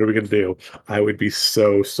God, what are we going to do? I would be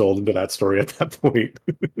so sold into that story at that point.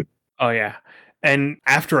 Oh, yeah. And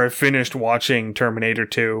after I finished watching Terminator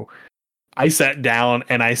 2, I sat down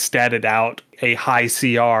and I statted out a high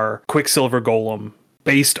CR Quicksilver Golem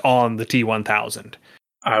based on the T-1000.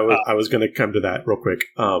 I was going to come to that real quick.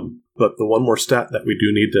 But the one more stat that we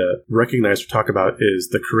do need to recognize or talk about is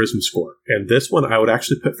the charisma score. And this one I would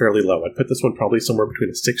actually put fairly low. I'd put this one probably somewhere between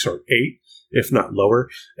a 6 or an 8, if not lower,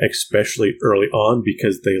 especially early on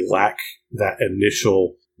because they lack that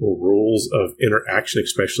initial rules of interaction,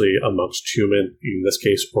 especially amongst human, in this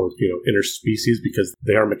case, or interspecies, because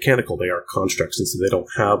they are mechanical, they are constructs, and so they don't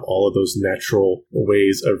have all of those natural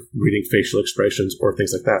ways of reading facial expressions or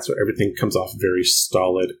things like that. So everything comes off very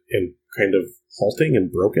stolid and kind of halting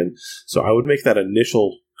and broken. So I would make that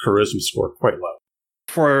initial charisma score quite low.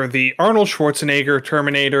 For the Arnold Schwarzenegger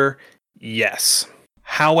Terminator, yes.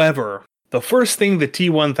 However, the first thing the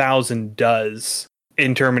T-1000 does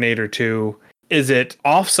in Terminator 2 is it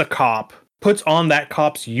offs a cop, puts on that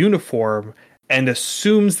cop's uniform, and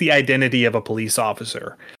assumes the identity of a police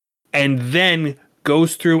officer, and then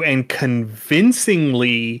goes through and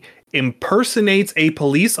convincingly impersonates a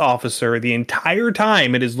police officer the entire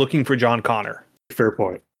time it is looking for John Connor. Fair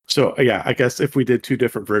point. So, yeah, I guess if we did two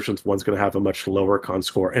different versions, one's going to have a much lower con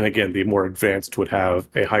score, and again, the more advanced would have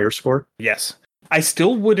a higher score. Yes. I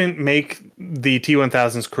still wouldn't make the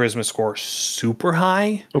T-1000's charisma score super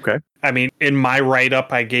high. Okay. I mean, in my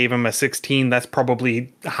write-up, I gave him a 16. That's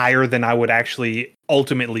probably higher than I would actually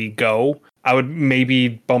ultimately go. I would maybe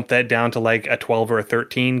bump that down to like a 12 or a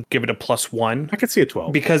 13, give it a +1. I could see a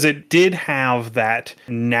 12. Because it did have that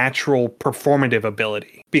natural performative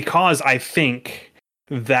ability. Because I think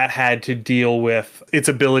that had to deal with its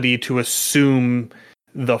ability to assume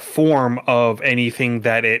the form of anything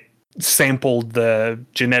that it sampled the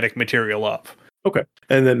genetic material of. Okay.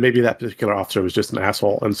 And then maybe that particular officer was just an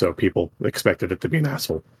asshole, and so people expected it to be an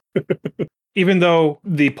asshole. Even though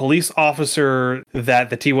the police officer that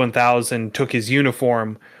the T-1000 took his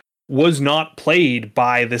uniform was not played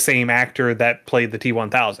by the same actor that played the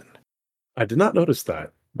T-1000. I did not notice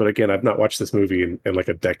that. But again, I've not watched this movie in like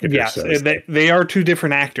a decade or so. Yes, they are two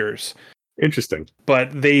different actors. Interesting.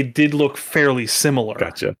 But they did look fairly similar.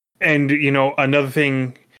 Gotcha. And, another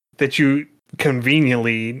thing that you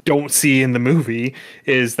conveniently don't see in the movie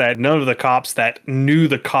is that none of the cops that knew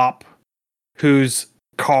the cop whose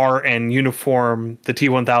car and uniform the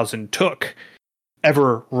T-1000 took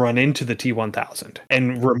ever run into the T-1000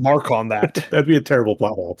 and remark on that. That'd be a terrible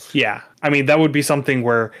plot hole. Yeah. I mean, that would be something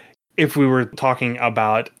where if we were talking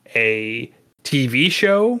about a TV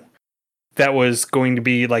show that was going to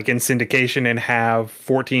be like in syndication and have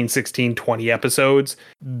 14, 16, 20 episodes,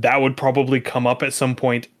 that would probably come up at some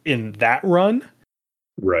point in that run.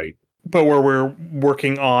 Right. But where we're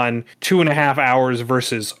working on 2.5 hours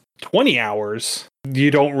versus 20 hours,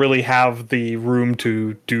 you don't really have the room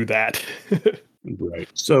to do that. Right.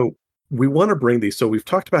 So we want to bring these. So we've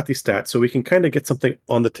talked about these stats so we can kind of get something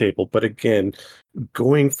on the table. But again,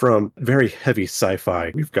 going from very heavy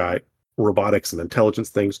sci-fi, we've got robotics and intelligence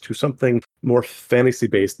things to something more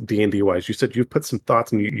fantasy-based D&D wise. You said you've put some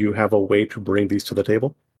thoughts and you have a way to bring these to the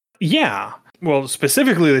table? Yeah. Well,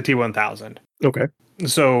 specifically the T-1000. Okay.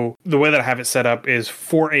 So the way that I have it set up is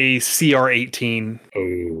for a CR-18.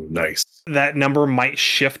 Oh, nice. That number might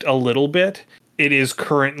shift a little bit. It is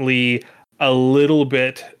currently a little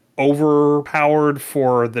bit overpowered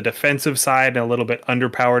for the defensive side and a little bit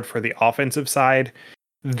underpowered for the offensive side.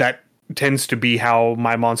 That tends to be how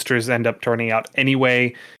my monsters end up turning out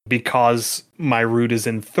anyway, because my route is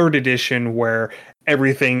in 3rd edition where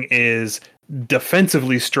everything is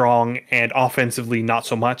defensively strong and offensively not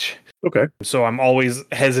so much. Okay. So I'm always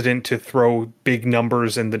hesitant to throw big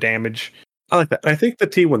numbers in the damage. I like that. I think the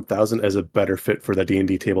T-1000 is a better fit for the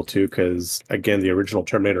D&D table too, because again, the original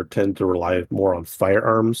Terminator tended to rely more on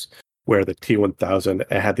firearms, where the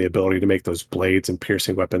T-1000 had the ability to make those blades and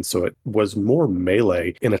piercing weapons, so it was more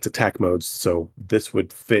melee in its attack modes, so this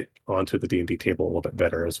would fit onto the D&D table a little bit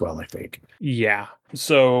better as well, I think. Yeah.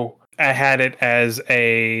 So I had it as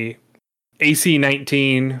a AC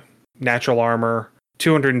 19, natural armor,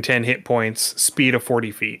 210 hit points, speed of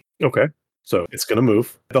 40 feet. Okay. So it's going to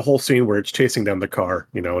move. The whole scene where it's chasing down the car,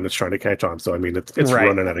 and it's trying to catch on. So, I mean, it's right.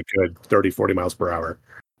 running at a good 30, 40 miles per hour.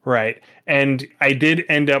 Right. And I did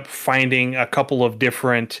end up finding a couple of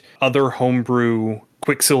different other homebrew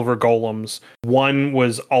Quicksilver golems. One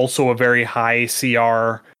was also a very high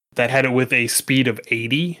CR that had it with a speed of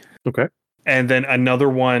 80. Okay. And then another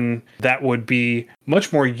one that would be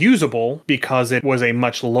much more usable because it was a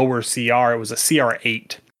much lower CR. It was a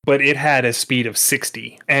CR8, but it had a speed of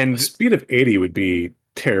 60. And a speed of 80 would be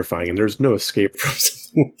terrifying, and there's no escape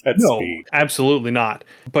from that speed. Absolutely not.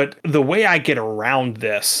 But the way I get around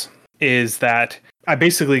this is that I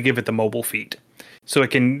basically give it the mobile feat. So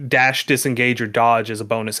it can dash, disengage, or dodge as a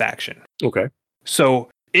bonus action. Okay. So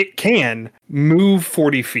it can move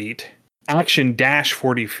 40 feet action dash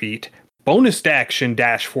 40 feet, bonus action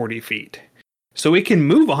dash 40 feet. So it can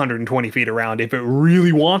move 120 feet around if it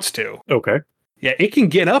really wants to. Okay. Yeah, it can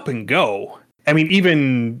get up and go. I mean,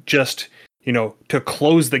 even just, to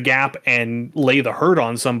close the gap and lay the hurt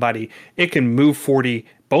on somebody, it can move 40,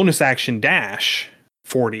 bonus action dash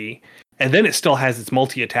 40, and then it still has its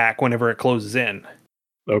multi-attack whenever it closes in.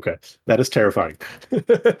 Okay. That is terrifying.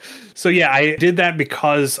 So yeah, I did that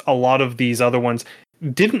because a lot of these other ones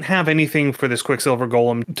didn't have anything for this Quicksilver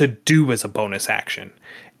Golem to do as a bonus action.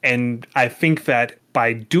 And I think that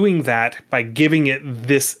by doing that, by giving it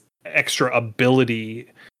this extra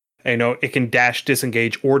ability, it can dash,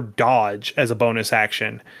 disengage, or dodge as a bonus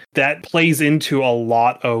action, that plays into a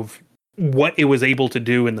lot of what it was able to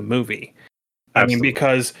do in the movie. I mean,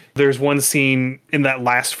 because there's one scene in that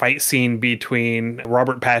last fight scene between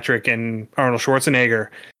Robert Patrick and Arnold Schwarzenegger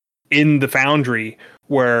in the Foundry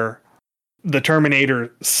where the Terminator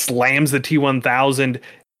slams the T-1000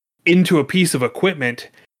 into a piece of equipment,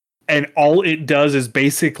 and all it does is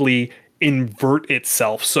basically invert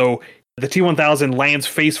itself. So the T-1000 lands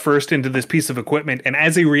face first into this piece of equipment, and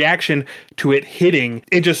as a reaction to it hitting,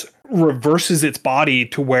 it just reverses its body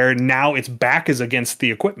to where now its back is against the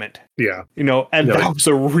equipment. Yeah. That was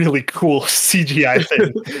a really cool CGI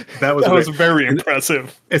thing. that was very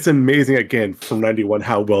impressive. It's amazing, again, from 91,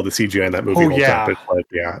 how well the CGI in that movie holds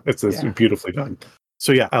up. It's beautifully done.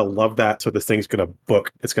 So yeah, I love that. So this thing's going to book.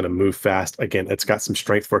 It's going to move fast. Again, it's got some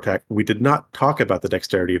strength for attack. We did not talk about the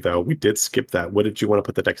dexterity, though. We did skip that. What did you want to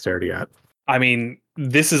put the dexterity at? I mean,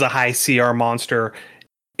 this is a high CR monster.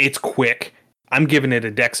 It's quick. I'm giving it a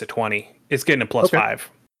dex of 20. It's getting a plus 5.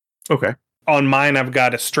 Okay. On mine, I've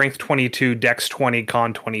got a strength 22, dex 20,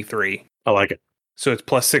 con 23. I like it. So it's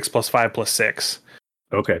plus 6, plus 5, plus 6.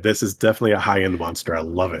 Okay, this is definitely a high-end monster. I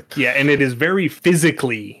love it. Yeah, and it is very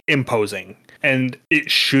physically imposing. And it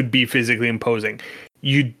should be physically imposing.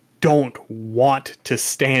 You don't want to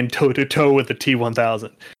stand toe-to-toe with the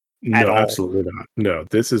T-1000. No, absolutely not. No,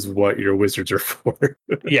 this is what your wizards are for.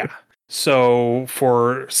 Yeah. So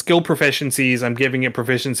for skill proficiencies, I'm giving it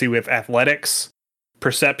proficiency with athletics,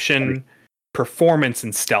 perception, performance,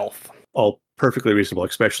 and stealth. All perfectly reasonable,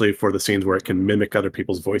 especially for the scenes where it can mimic other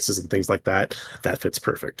people's voices and things like that. That fits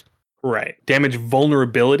perfect. Right. Damage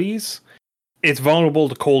vulnerabilities. It's vulnerable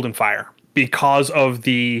to cold and fire because of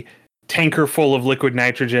the tanker full of liquid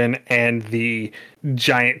nitrogen and the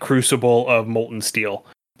giant crucible of molten steel.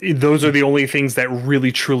 Those are the only things that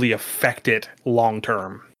really truly affect it long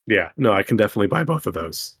term. Yeah, no, I can definitely buy both of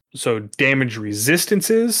those. So damage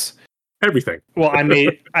resistances. Everything. Well, I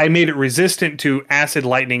made it resistant to acid,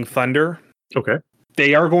 lightning, thunder. Okay.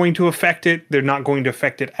 They are going to affect it. They're not going to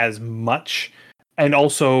affect it as much. And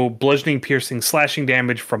also bludgeoning, piercing, slashing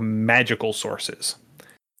damage from magical sources.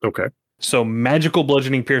 Okay. So magical,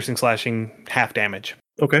 bludgeoning, piercing, slashing, half damage.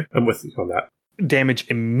 Okay, I'm with you on that. Damage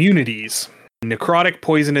immunities. Necrotic,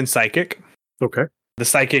 poison, and psychic. Okay. The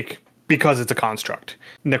psychic, because it's a construct.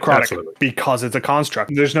 Necrotic, because it's a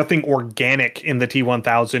construct. There's nothing organic in the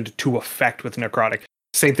T-1000 to affect with necrotic.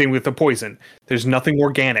 Same thing with the poison. There's nothing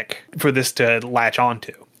organic for this to latch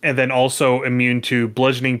onto. And then also immune to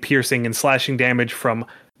bludgeoning, piercing, and slashing damage from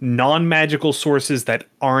non-magical sources that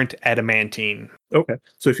aren't adamantine. Okay.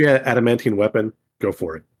 So if you had an adamantine weapon, go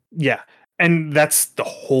for it. Yeah. And that's the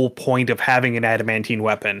whole point of having an adamantine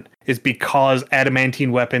weapon, is because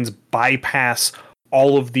adamantine weapons bypass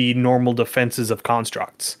all of the normal defenses of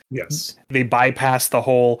constructs. Yes. They bypass the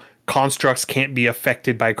whole constructs can't be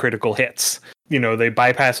affected by critical hits. They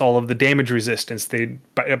bypass all of the damage resistance. They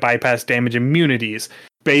bypass damage immunities.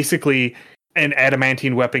 Basically, an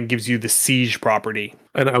adamantine weapon gives you the siege property.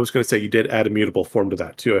 And I was going to say, you did add a mutable form to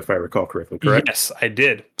that too, if I recall correctly, correct? Yes, I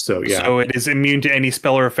did. So, yeah. So it is immune to any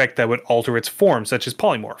spell or effect that would alter its form, such as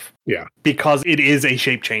polymorph. Yeah. Because it is a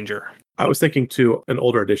shape changer. I was thinking too, in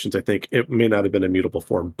older editions, I think it may not have been a mutable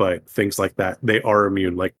form, but things like that, they are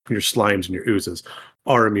immune, like your slimes and your oozes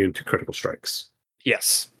are immune to critical strikes.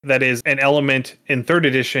 Yes. That is an element in 3rd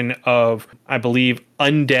edition of, I believe,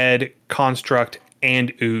 undead, construct,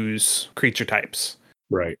 and ooze creature types.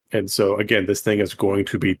 Right. And so, again, this thing is going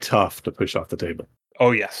to be tough to push off the table.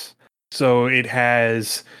 Oh, yes. So it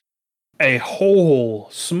has a whole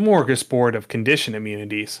smorgasbord of condition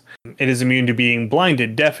immunities. It is immune to being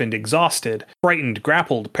blinded, deafened, exhausted, frightened,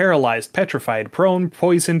 grappled, paralyzed, petrified, prone,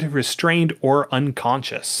 poisoned, restrained, or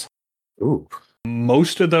unconscious. Ooh.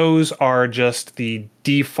 Most of those are just the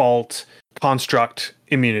default construct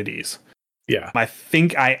immunities. Yeah. I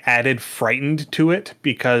think I added frightened to it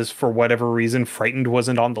because for whatever reason, frightened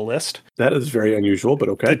wasn't on the list. That is very unusual, but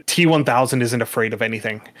The okay. T-1000 isn't afraid of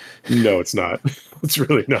anything. No, it's not. It's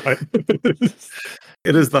really not.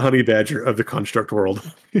 It is the honey badger of the construct world.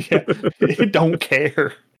 Yeah, it don't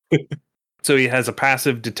care. So he has a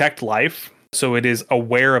passive detect life. So it is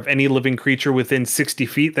aware of any living creature within 60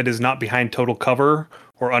 feet that is not behind total cover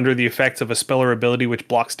or under the effects of a spell or ability which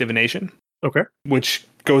blocks divination. Okay. Which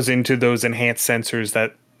goes into those enhanced sensors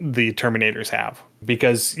that the Terminators have.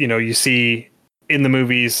 Because, you see in the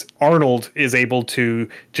movies, Arnold is able to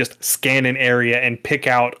just scan an area and pick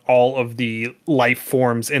out all of the life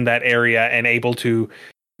forms in that area and able to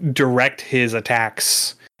direct his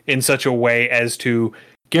attacks in such a way as to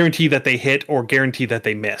guarantee that they hit or guarantee that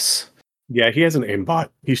they miss. Yeah, he has an aimbot.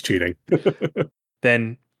 He's cheating.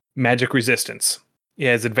 Then magic resistance. He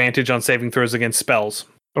has advantage on saving throws against spells.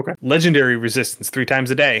 Okay. Legendary resistance 3 times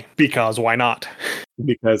a day, because why not?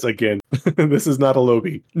 Because again, this is not a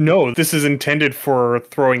lobby. No, this is intended for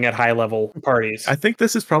throwing at high level parties. I think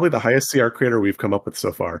this is probably the highest CR creator we've come up with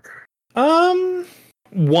so far.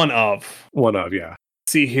 One of. One of, yeah.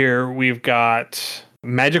 See here, we've got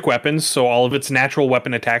magic weapons, so all of its natural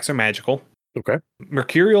weapon attacks are magical. Okay.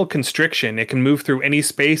 Mercurial constriction. It can move through any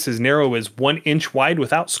space as narrow as 1 inch wide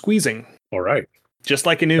without squeezing. All right. Just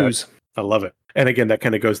like an ooze. I love it. And again, that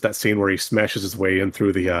kind of goes to that scene where he smashes his way in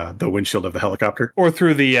through the windshield of the helicopter. Or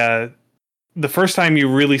through the first time you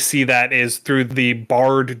really see that is through the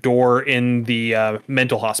barred door in the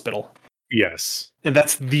mental hospital. Yes. And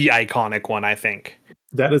that's the iconic one, I think.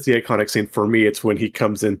 That is the iconic scene. For me, it's when he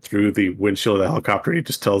comes in through the windshield of the helicopter. He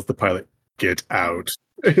just tells the pilot, "Get out."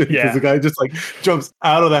 Because the guy just like jumps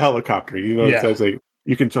out of the helicopter. It says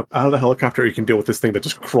you can jump out of the helicopter, or you can deal with this thing that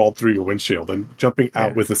just crawled through your windshield, and jumping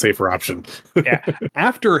out was the safer option. Yeah.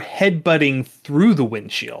 After headbutting through the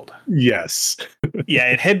windshield. Yes. Yeah,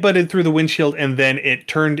 it headbutted through the windshield, and then it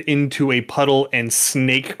turned into a puddle and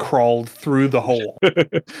snake crawled through the hole.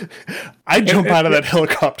 I'd jump out of that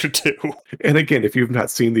helicopter too. And again, if you've not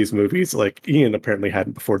seen these movies, like Ian apparently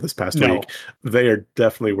hadn't before this past week, they are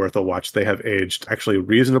definitely worth a watch. They have aged actually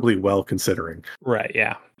reasonably well considering. Right,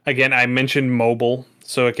 yeah. Again, I mentioned mobile,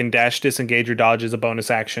 so it can dash, disengage, or dodge as a bonus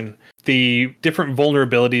action. The different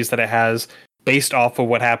vulnerabilities that it has based off of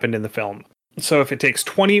what happened in the film. So if it takes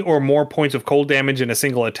 20 or more points of cold damage in a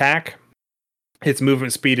single attack, its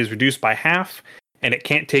movement speed is reduced by half, and it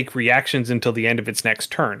can't take reactions until the end of its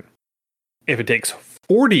next turn. If it takes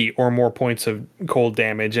 40 or more points of cold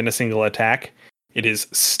damage in a single attack, it is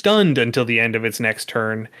stunned until the end of its next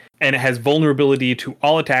turn, and it has vulnerability to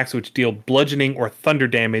all attacks which deal bludgeoning or thunder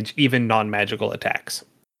damage, even non-magical attacks.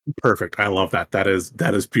 Perfect. I love that. That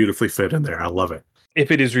is beautifully fit in there. I love it.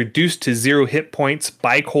 If it is reduced to 0 hit points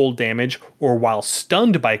by cold damage or while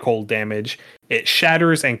stunned by cold damage, it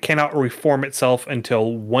shatters and cannot reform itself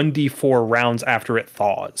until 1d4 rounds after it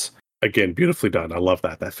thaws. Again, beautifully done. I love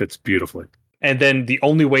that. That fits beautifully. And then the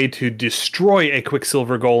only way to destroy a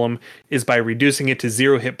Quicksilver Golem is by reducing it to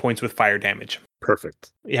 0 hit points with fire damage.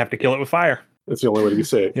 Perfect. You have to kill it with fire. That's the only way to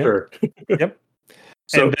say it. Yep. Sure. Yep.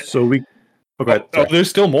 So we... Okay. Oh, there's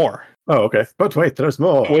still more. Oh, okay. But wait, there's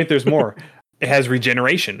more. There's more. It has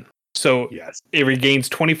regeneration. So yes, it regains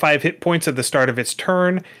 25 hit points at the start of its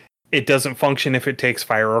turn. It doesn't function if it takes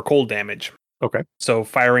fire or cold damage. Okay. So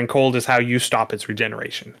fire and cold is how you stop its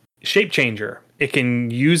regeneration. Shape Changer. It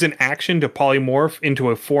can use an action to polymorph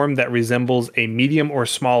into a form that resembles a medium or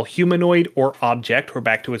small humanoid or object or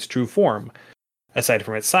back to its true form. Aside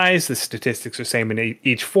from its size, the statistics are the same in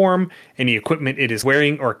each form. Any equipment it is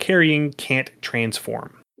wearing or carrying can't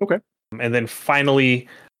transform. Okay. And then finally,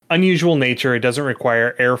 unusual nature. It doesn't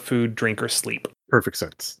require air, food, drink, or sleep. Perfect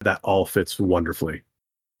sense. That all fits wonderfully.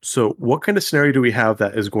 So what kind of scenario do we have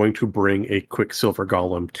that is going to bring a Quicksilver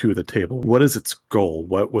Golem to the table? What is its goal?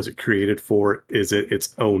 What was it created for? Is it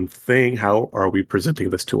its own thing? How are we presenting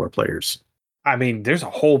this to our players? I mean, there's a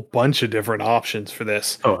whole bunch of different options for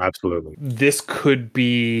this. Oh, absolutely. This could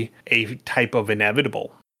be a type of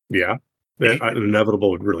inevitable. Yeah. An inevitable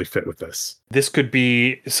would really fit with this. This could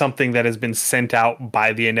be something that has been sent out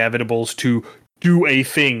by the inevitables to do a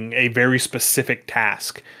thing, a very specific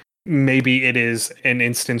task. Maybe it is an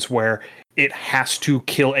instance where it has to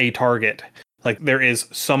kill a target. Like there is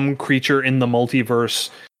some creature in the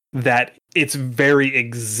multiverse that its very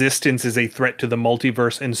existence is a threat to the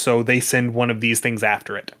multiverse, and so they send one of these things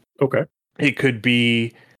after it. Okay. It could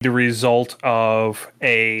be the result of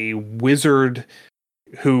a wizard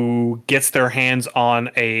who gets their hands on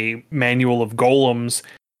a manual of golems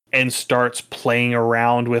and starts playing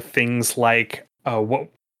around with things like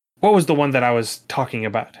what was the one that I was talking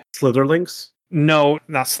about? Slitherlings? No,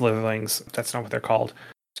 not slitherlings. That's not what they're called.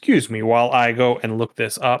 Excuse me while I go and look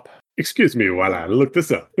this up. Excuse me while I look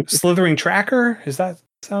this up. Slithering tracker? Does that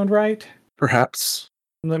sound right? Perhaps.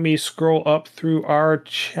 Let me scroll up through our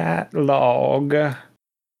chat log.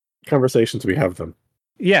 Conversations, we have them.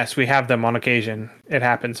 Yes, we have them on occasion. It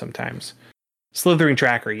happens sometimes. Slithering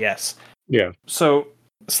tracker, yes. Yeah. So,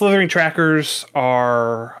 slithering trackers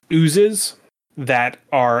are oozes that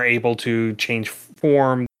are able to change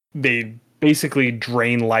form. They basically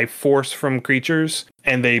drain life force from creatures,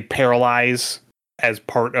 and they paralyze as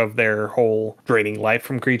part of their whole draining life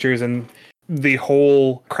from creatures. And the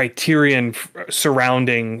whole criterion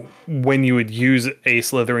surrounding when you would use a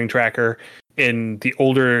slithering tracker in the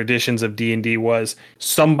older editions of D&D was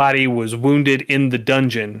somebody was wounded in the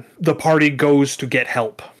dungeon. The party goes to get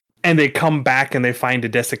help, and they come back and they find a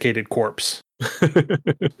desiccated corpse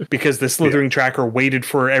because the slithering tracker waited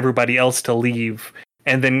for everybody else to leave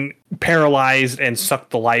and then paralyzed and sucked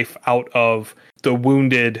the life out of the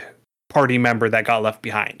wounded party member that got left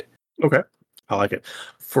behind. Okay. I like it.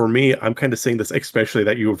 For me, I'm kind of seeing this, especially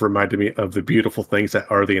that you have reminded me of the beautiful things that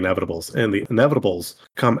are the inevitables. And the inevitables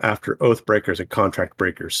come after oath breakers and contract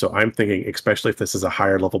breakers. So I'm thinking, especially if this is a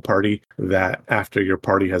higher level party, that after your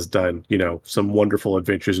party has done, some wonderful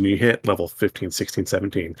adventures and you hit level 15, 16,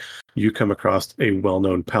 17, you come across a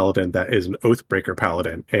well-known paladin that is an oath breaker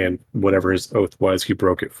paladin. And whatever his oath was, he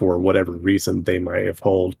broke it for whatever reason they might have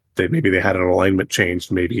held. Maybe they had an alignment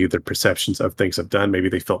changed, maybe their perceptions of things have done, maybe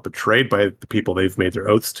they felt betrayed by the people they've made their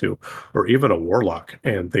oaths to, or even a warlock,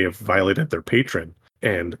 and they have violated their patron.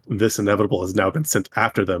 And this inevitable has now been sent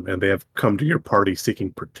after them, and they have come to your party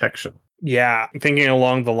seeking protection. Yeah, thinking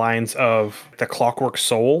along the lines of the Clockwork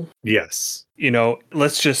Soul. Yes.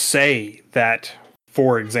 Let's just say that,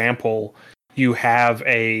 for example, you have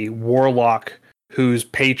a warlock whose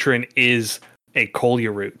patron is a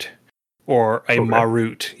Kolya root. Or a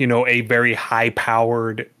Marut, a very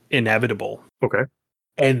high-powered inevitable. Okay.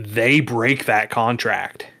 And they break that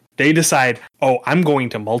contract. They decide, I'm going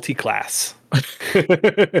to multi-class.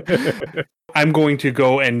 I'm going to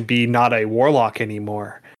go and be not a warlock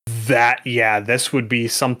anymore. This would be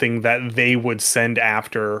something that they would send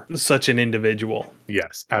after such an individual.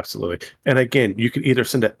 Yes, absolutely. And again, you can either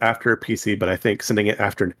send it after a PC, but I think sending it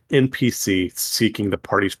after an NPC seeking the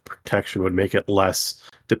party's protection would make it less,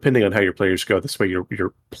 depending on how your players go. This way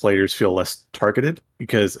your players feel less targeted,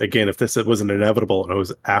 because again, if this was an inevitable and it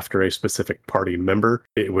was after a specific party member,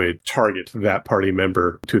 it would target that party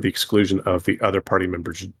member to the exclusion of the other party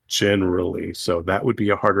members generally. So that would be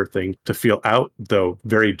a harder thing to feel out, though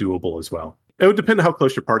very doable as well. It would depend on how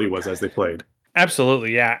close your party was as they played.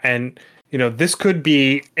 Absolutely, yeah. And this could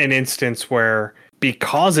be an instance where,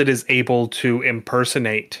 because it is able to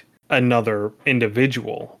impersonate another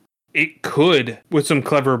individual, it could, with some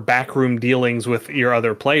clever backroom dealings with your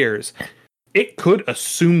other players, it could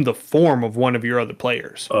assume the form of one of your other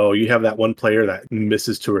players. Oh, you have that one player that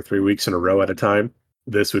misses 2 or 3 weeks in a row at a time?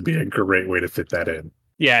 This would be a great way to fit that in.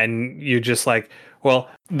 Yeah, and you're just like, well,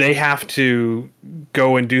 they have to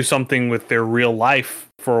go and do something with their real life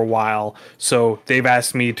for a while, so they've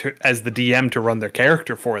asked me to, as the DM, to run their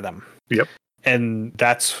character for them. Yep. And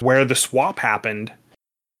that's where the swap happened.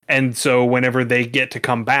 And so whenever they get to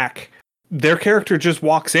come back, their character just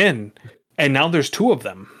walks in, and now there's 2 of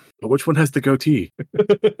them. But which one has the goatee?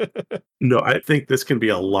 No, I think this can be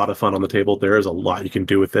a lot of fun on the table. There is a lot you can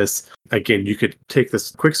do with this. Again, you could take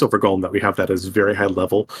this Quicksilver Golem that we have that is very high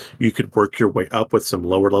level. You could work your way up with some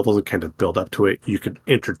lower levels and kind of build up to it. You could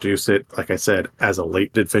introduce it, like I said, as a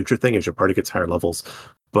late adventure thing as your party gets higher levels.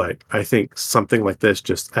 But I think something like this,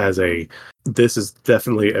 this is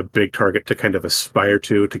definitely a big target to kind of aspire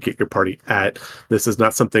to get your party at. This is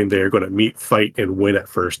not something they're going to meet, fight, and win at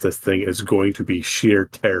first. This thing is going to be sheer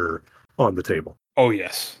terror on the table. Oh,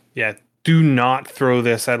 yes. Yeah. Do not throw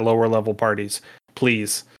this at lower level parties,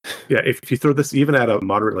 please. Yeah, if you throw this even at a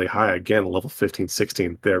moderately high, again, level 15,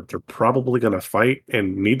 16, they're probably going to fight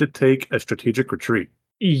and need to take a strategic retreat.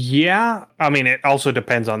 Yeah, I mean, it also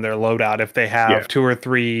depends on their loadout. If they have 2 or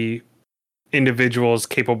 3 individuals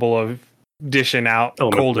capable of dishing out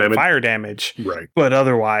cold and fire damage, right? But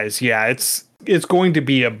otherwise, yeah, it's going to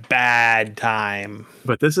be a bad time.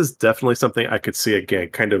 But this is definitely something I could see again,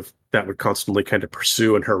 kind of that would constantly kind of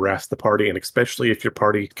pursue and harass the party, and especially if your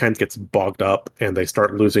party kind of gets bogged up and they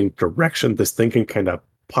start losing direction, this thing can kind of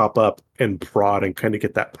pop up and prod and kind of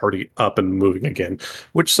get that party up and moving again,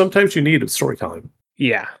 which sometimes you need in storytelling.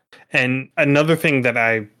 Yeah. And another thing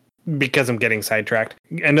that because I'm getting sidetracked,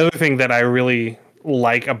 another thing that I really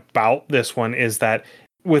like about this one is that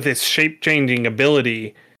with its shape-changing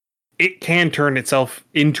ability, it can turn itself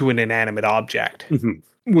into an inanimate object. Mm-hmm.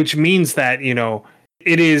 which means that,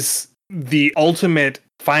 it is the ultimate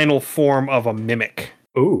final form of a mimic.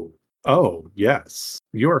 Ooh. Oh, yes.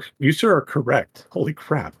 You sure are correct. Holy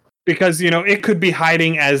crap. Because, it could be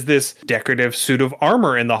hiding as this decorative suit of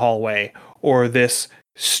armor in the hallway, or this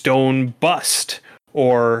stone bust,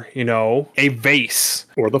 or, a vase.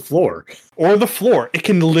 Or the floor. Or the floor. It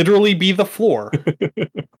can literally be the floor.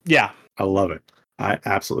 Yeah. I love it. I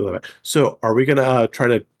absolutely love it. So are we going to try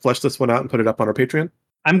to flesh this one out and put it up on our Patreon?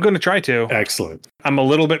 I'm going to try to. Excellent. I'm a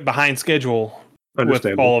little bit behind schedule with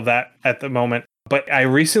all of that at the moment. But I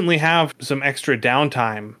recently have some extra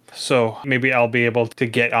downtime, so maybe I'll be able to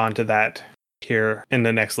get onto that here in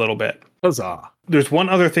the next little bit. Huzzah. There's one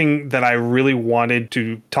other thing that I really wanted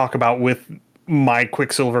to talk about with my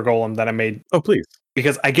Quicksilver Golem that I made. Oh, please.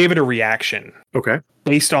 Because I gave it a reaction. Okay.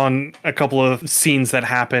 Based on a couple of scenes that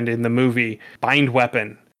happened in the movie. Bind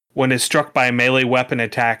Weapon. When it's struck by a melee weapon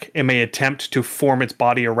attack, it may attempt to form its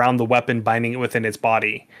body around the weapon, binding it within its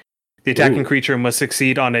body. The attacking creature must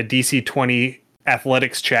succeed on a DC 20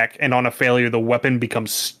 athletics check, and on a failure, the weapon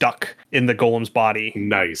becomes stuck in the golem's body.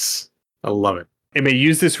 Nice. I love it. It may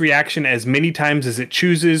use this reaction as many times as it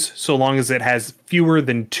chooses, so long as it has fewer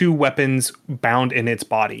than 2 weapons bound in its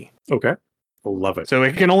body. Okay. I love it. So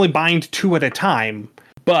it can only bind 2 at a time,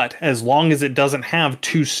 but as long as it doesn't have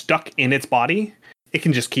 2 stuck in its body, it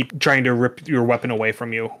can just keep trying to rip your weapon away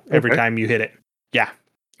from you every time you hit it. Yeah.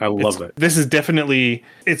 I love it. This is definitely,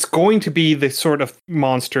 it's going to be the sort of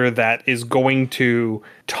monster that is going to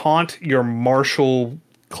taunt your martial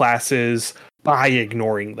classes by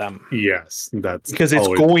ignoring them. Yes, that's because it's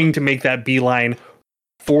going to make that beeline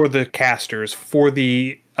for the casters, for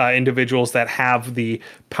the individuals that have the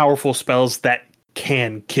powerful spells that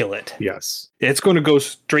can kill it. Yes. It's going to go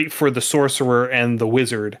straight for the sorcerer and the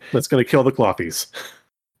wizard. That's going to kill the clothies.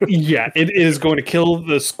 Yeah, it is going to kill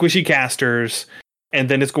the squishy casters. And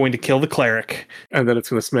then it's going to kill the cleric. And then it's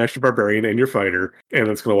going to smash the barbarian and your fighter. And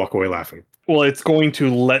it's going to walk away laughing. Well, it's going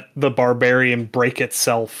to let the barbarian break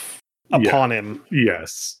itself upon him.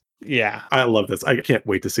 Yes. Yeah. I love this. I can't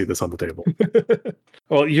wait to see this on the table.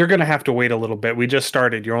 Well, you're going to have to wait a little bit. We just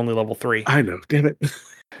started. You're only level 3. I know. Damn it.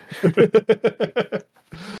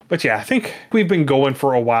 But yeah, I think we've been going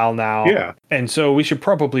for a while now. Yeah. And so we should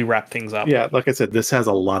probably wrap things up. Yeah, like I said, this has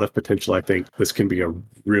a lot of potential. I think this can be a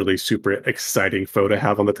really super exciting foe to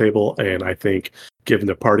have on the table. And I think given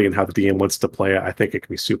the party and how the DM wants to play it, I think it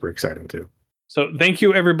can be super exciting too. So thank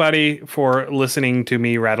you everybody for listening to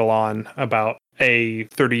me rattle on about a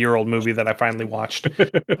 30-year-old movie that I finally watched.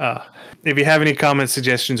 If you have any comments,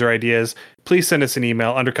 suggestions, or ideas, please send us an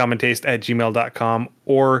email, undercommontaste@gmail.com,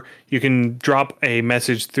 or you can drop a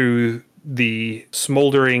message through the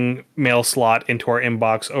smoldering mail slot into our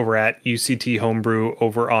inbox over at UCT Homebrew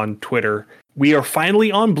over on Twitter. We are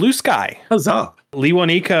finally on Blue Sky. Huzzah!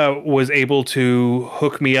 Lewanika was able to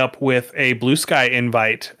hook me up with a Blue Sky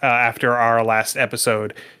invite after our last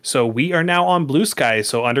episode. So we are now on Blue Sky.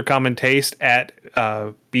 So Undercommon Taste at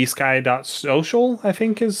bsky.social, I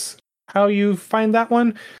think is how you find that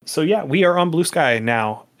one. So yeah, we are on Blue Sky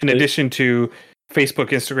now, in addition to Facebook,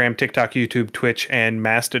 Instagram, TikTok, YouTube, Twitch, and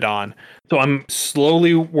Mastodon. So I'm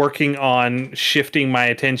slowly working on shifting my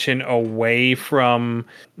attention away from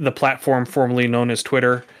the platform formerly known as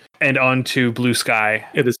Twitter and onto Blue Sky.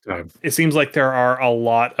 It is time. It seems like there are a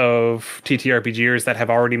lot of TTRPGers that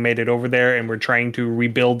have already made it over there, and we're trying to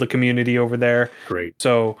rebuild the community over there. Great.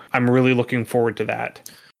 So I'm really looking forward to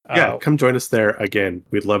that. Yeah, come join us there. Again,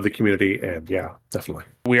 we'd love the community, and yeah, definitely.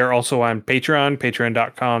 We are also on Patreon,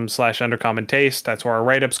 patreon.com/undercommontaste. That's where our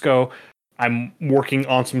write-ups go. I'm working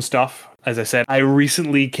on some stuff. As I said, I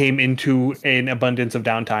recently came into an abundance of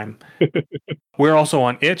downtime. We're also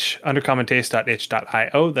on itch,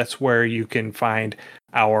 undercommontaste.itch.io. That's where you can find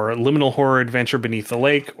our liminal horror adventure Beneath the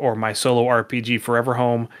Lake, or my solo RPG Forever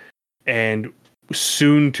Home, and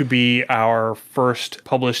soon to be our first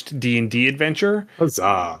published D&D adventure.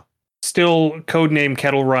 Huzzah! Still codename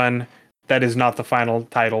Kettle Run. That is not the final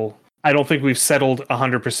title. I don't think we've settled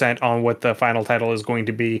 100% on what the final title is going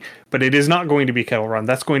to be, but it is not going to be Kettle Run.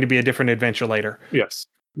 That's going to be a different adventure later. Yes.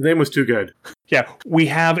 The name was too good. Yeah, we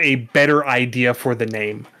have a better idea for the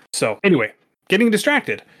name. So anyway, getting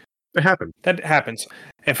distracted. It happened. That happens.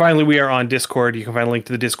 And finally, we are on Discord. You can find a link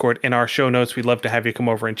to the Discord in our show notes. We'd love to have you come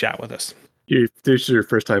over and chat with us. If this is your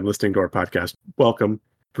first time listening to our podcast, welcome.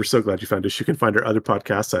 We're so glad you found us. You can find our other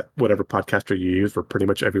podcasts at whatever podcaster you use. We're pretty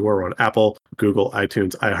much everywhere. We're on Apple, Google,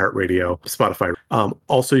 iTunes, iHeartRadio, Spotify.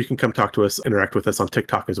 Also, you can come talk to us, interact with us on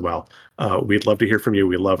TikTok as well. We'd love to hear from you.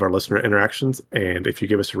 We love our listener interactions. And if you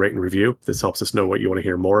give us a rate and review, this helps us know what you want to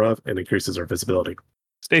hear more of and increases our visibility.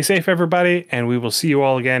 Stay safe, everybody, and we will see you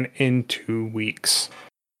all again in 2 weeks.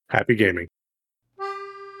 Happy gaming.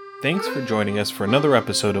 Thanks for joining us for another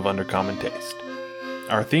episode of Undercommon Taste.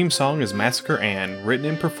 Our theme song is Massacre Ann, written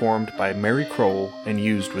and performed by Mary Kroll and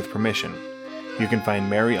used with permission. You can find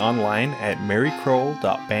Mary online at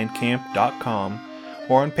marykroll.bandcamp.com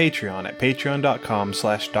or on Patreon at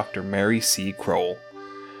patreon.com/Dr. Mary C. Kroll.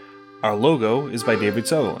 Our logo is by David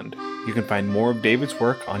Sutherland. You can find more of David's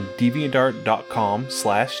work on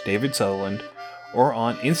deviantart.com/David Sutherland or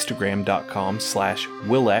on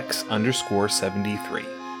instagram.com/Willex_73.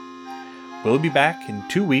 We'll be back in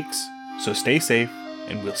 2 weeks, so stay safe,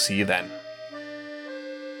 and we'll see you then.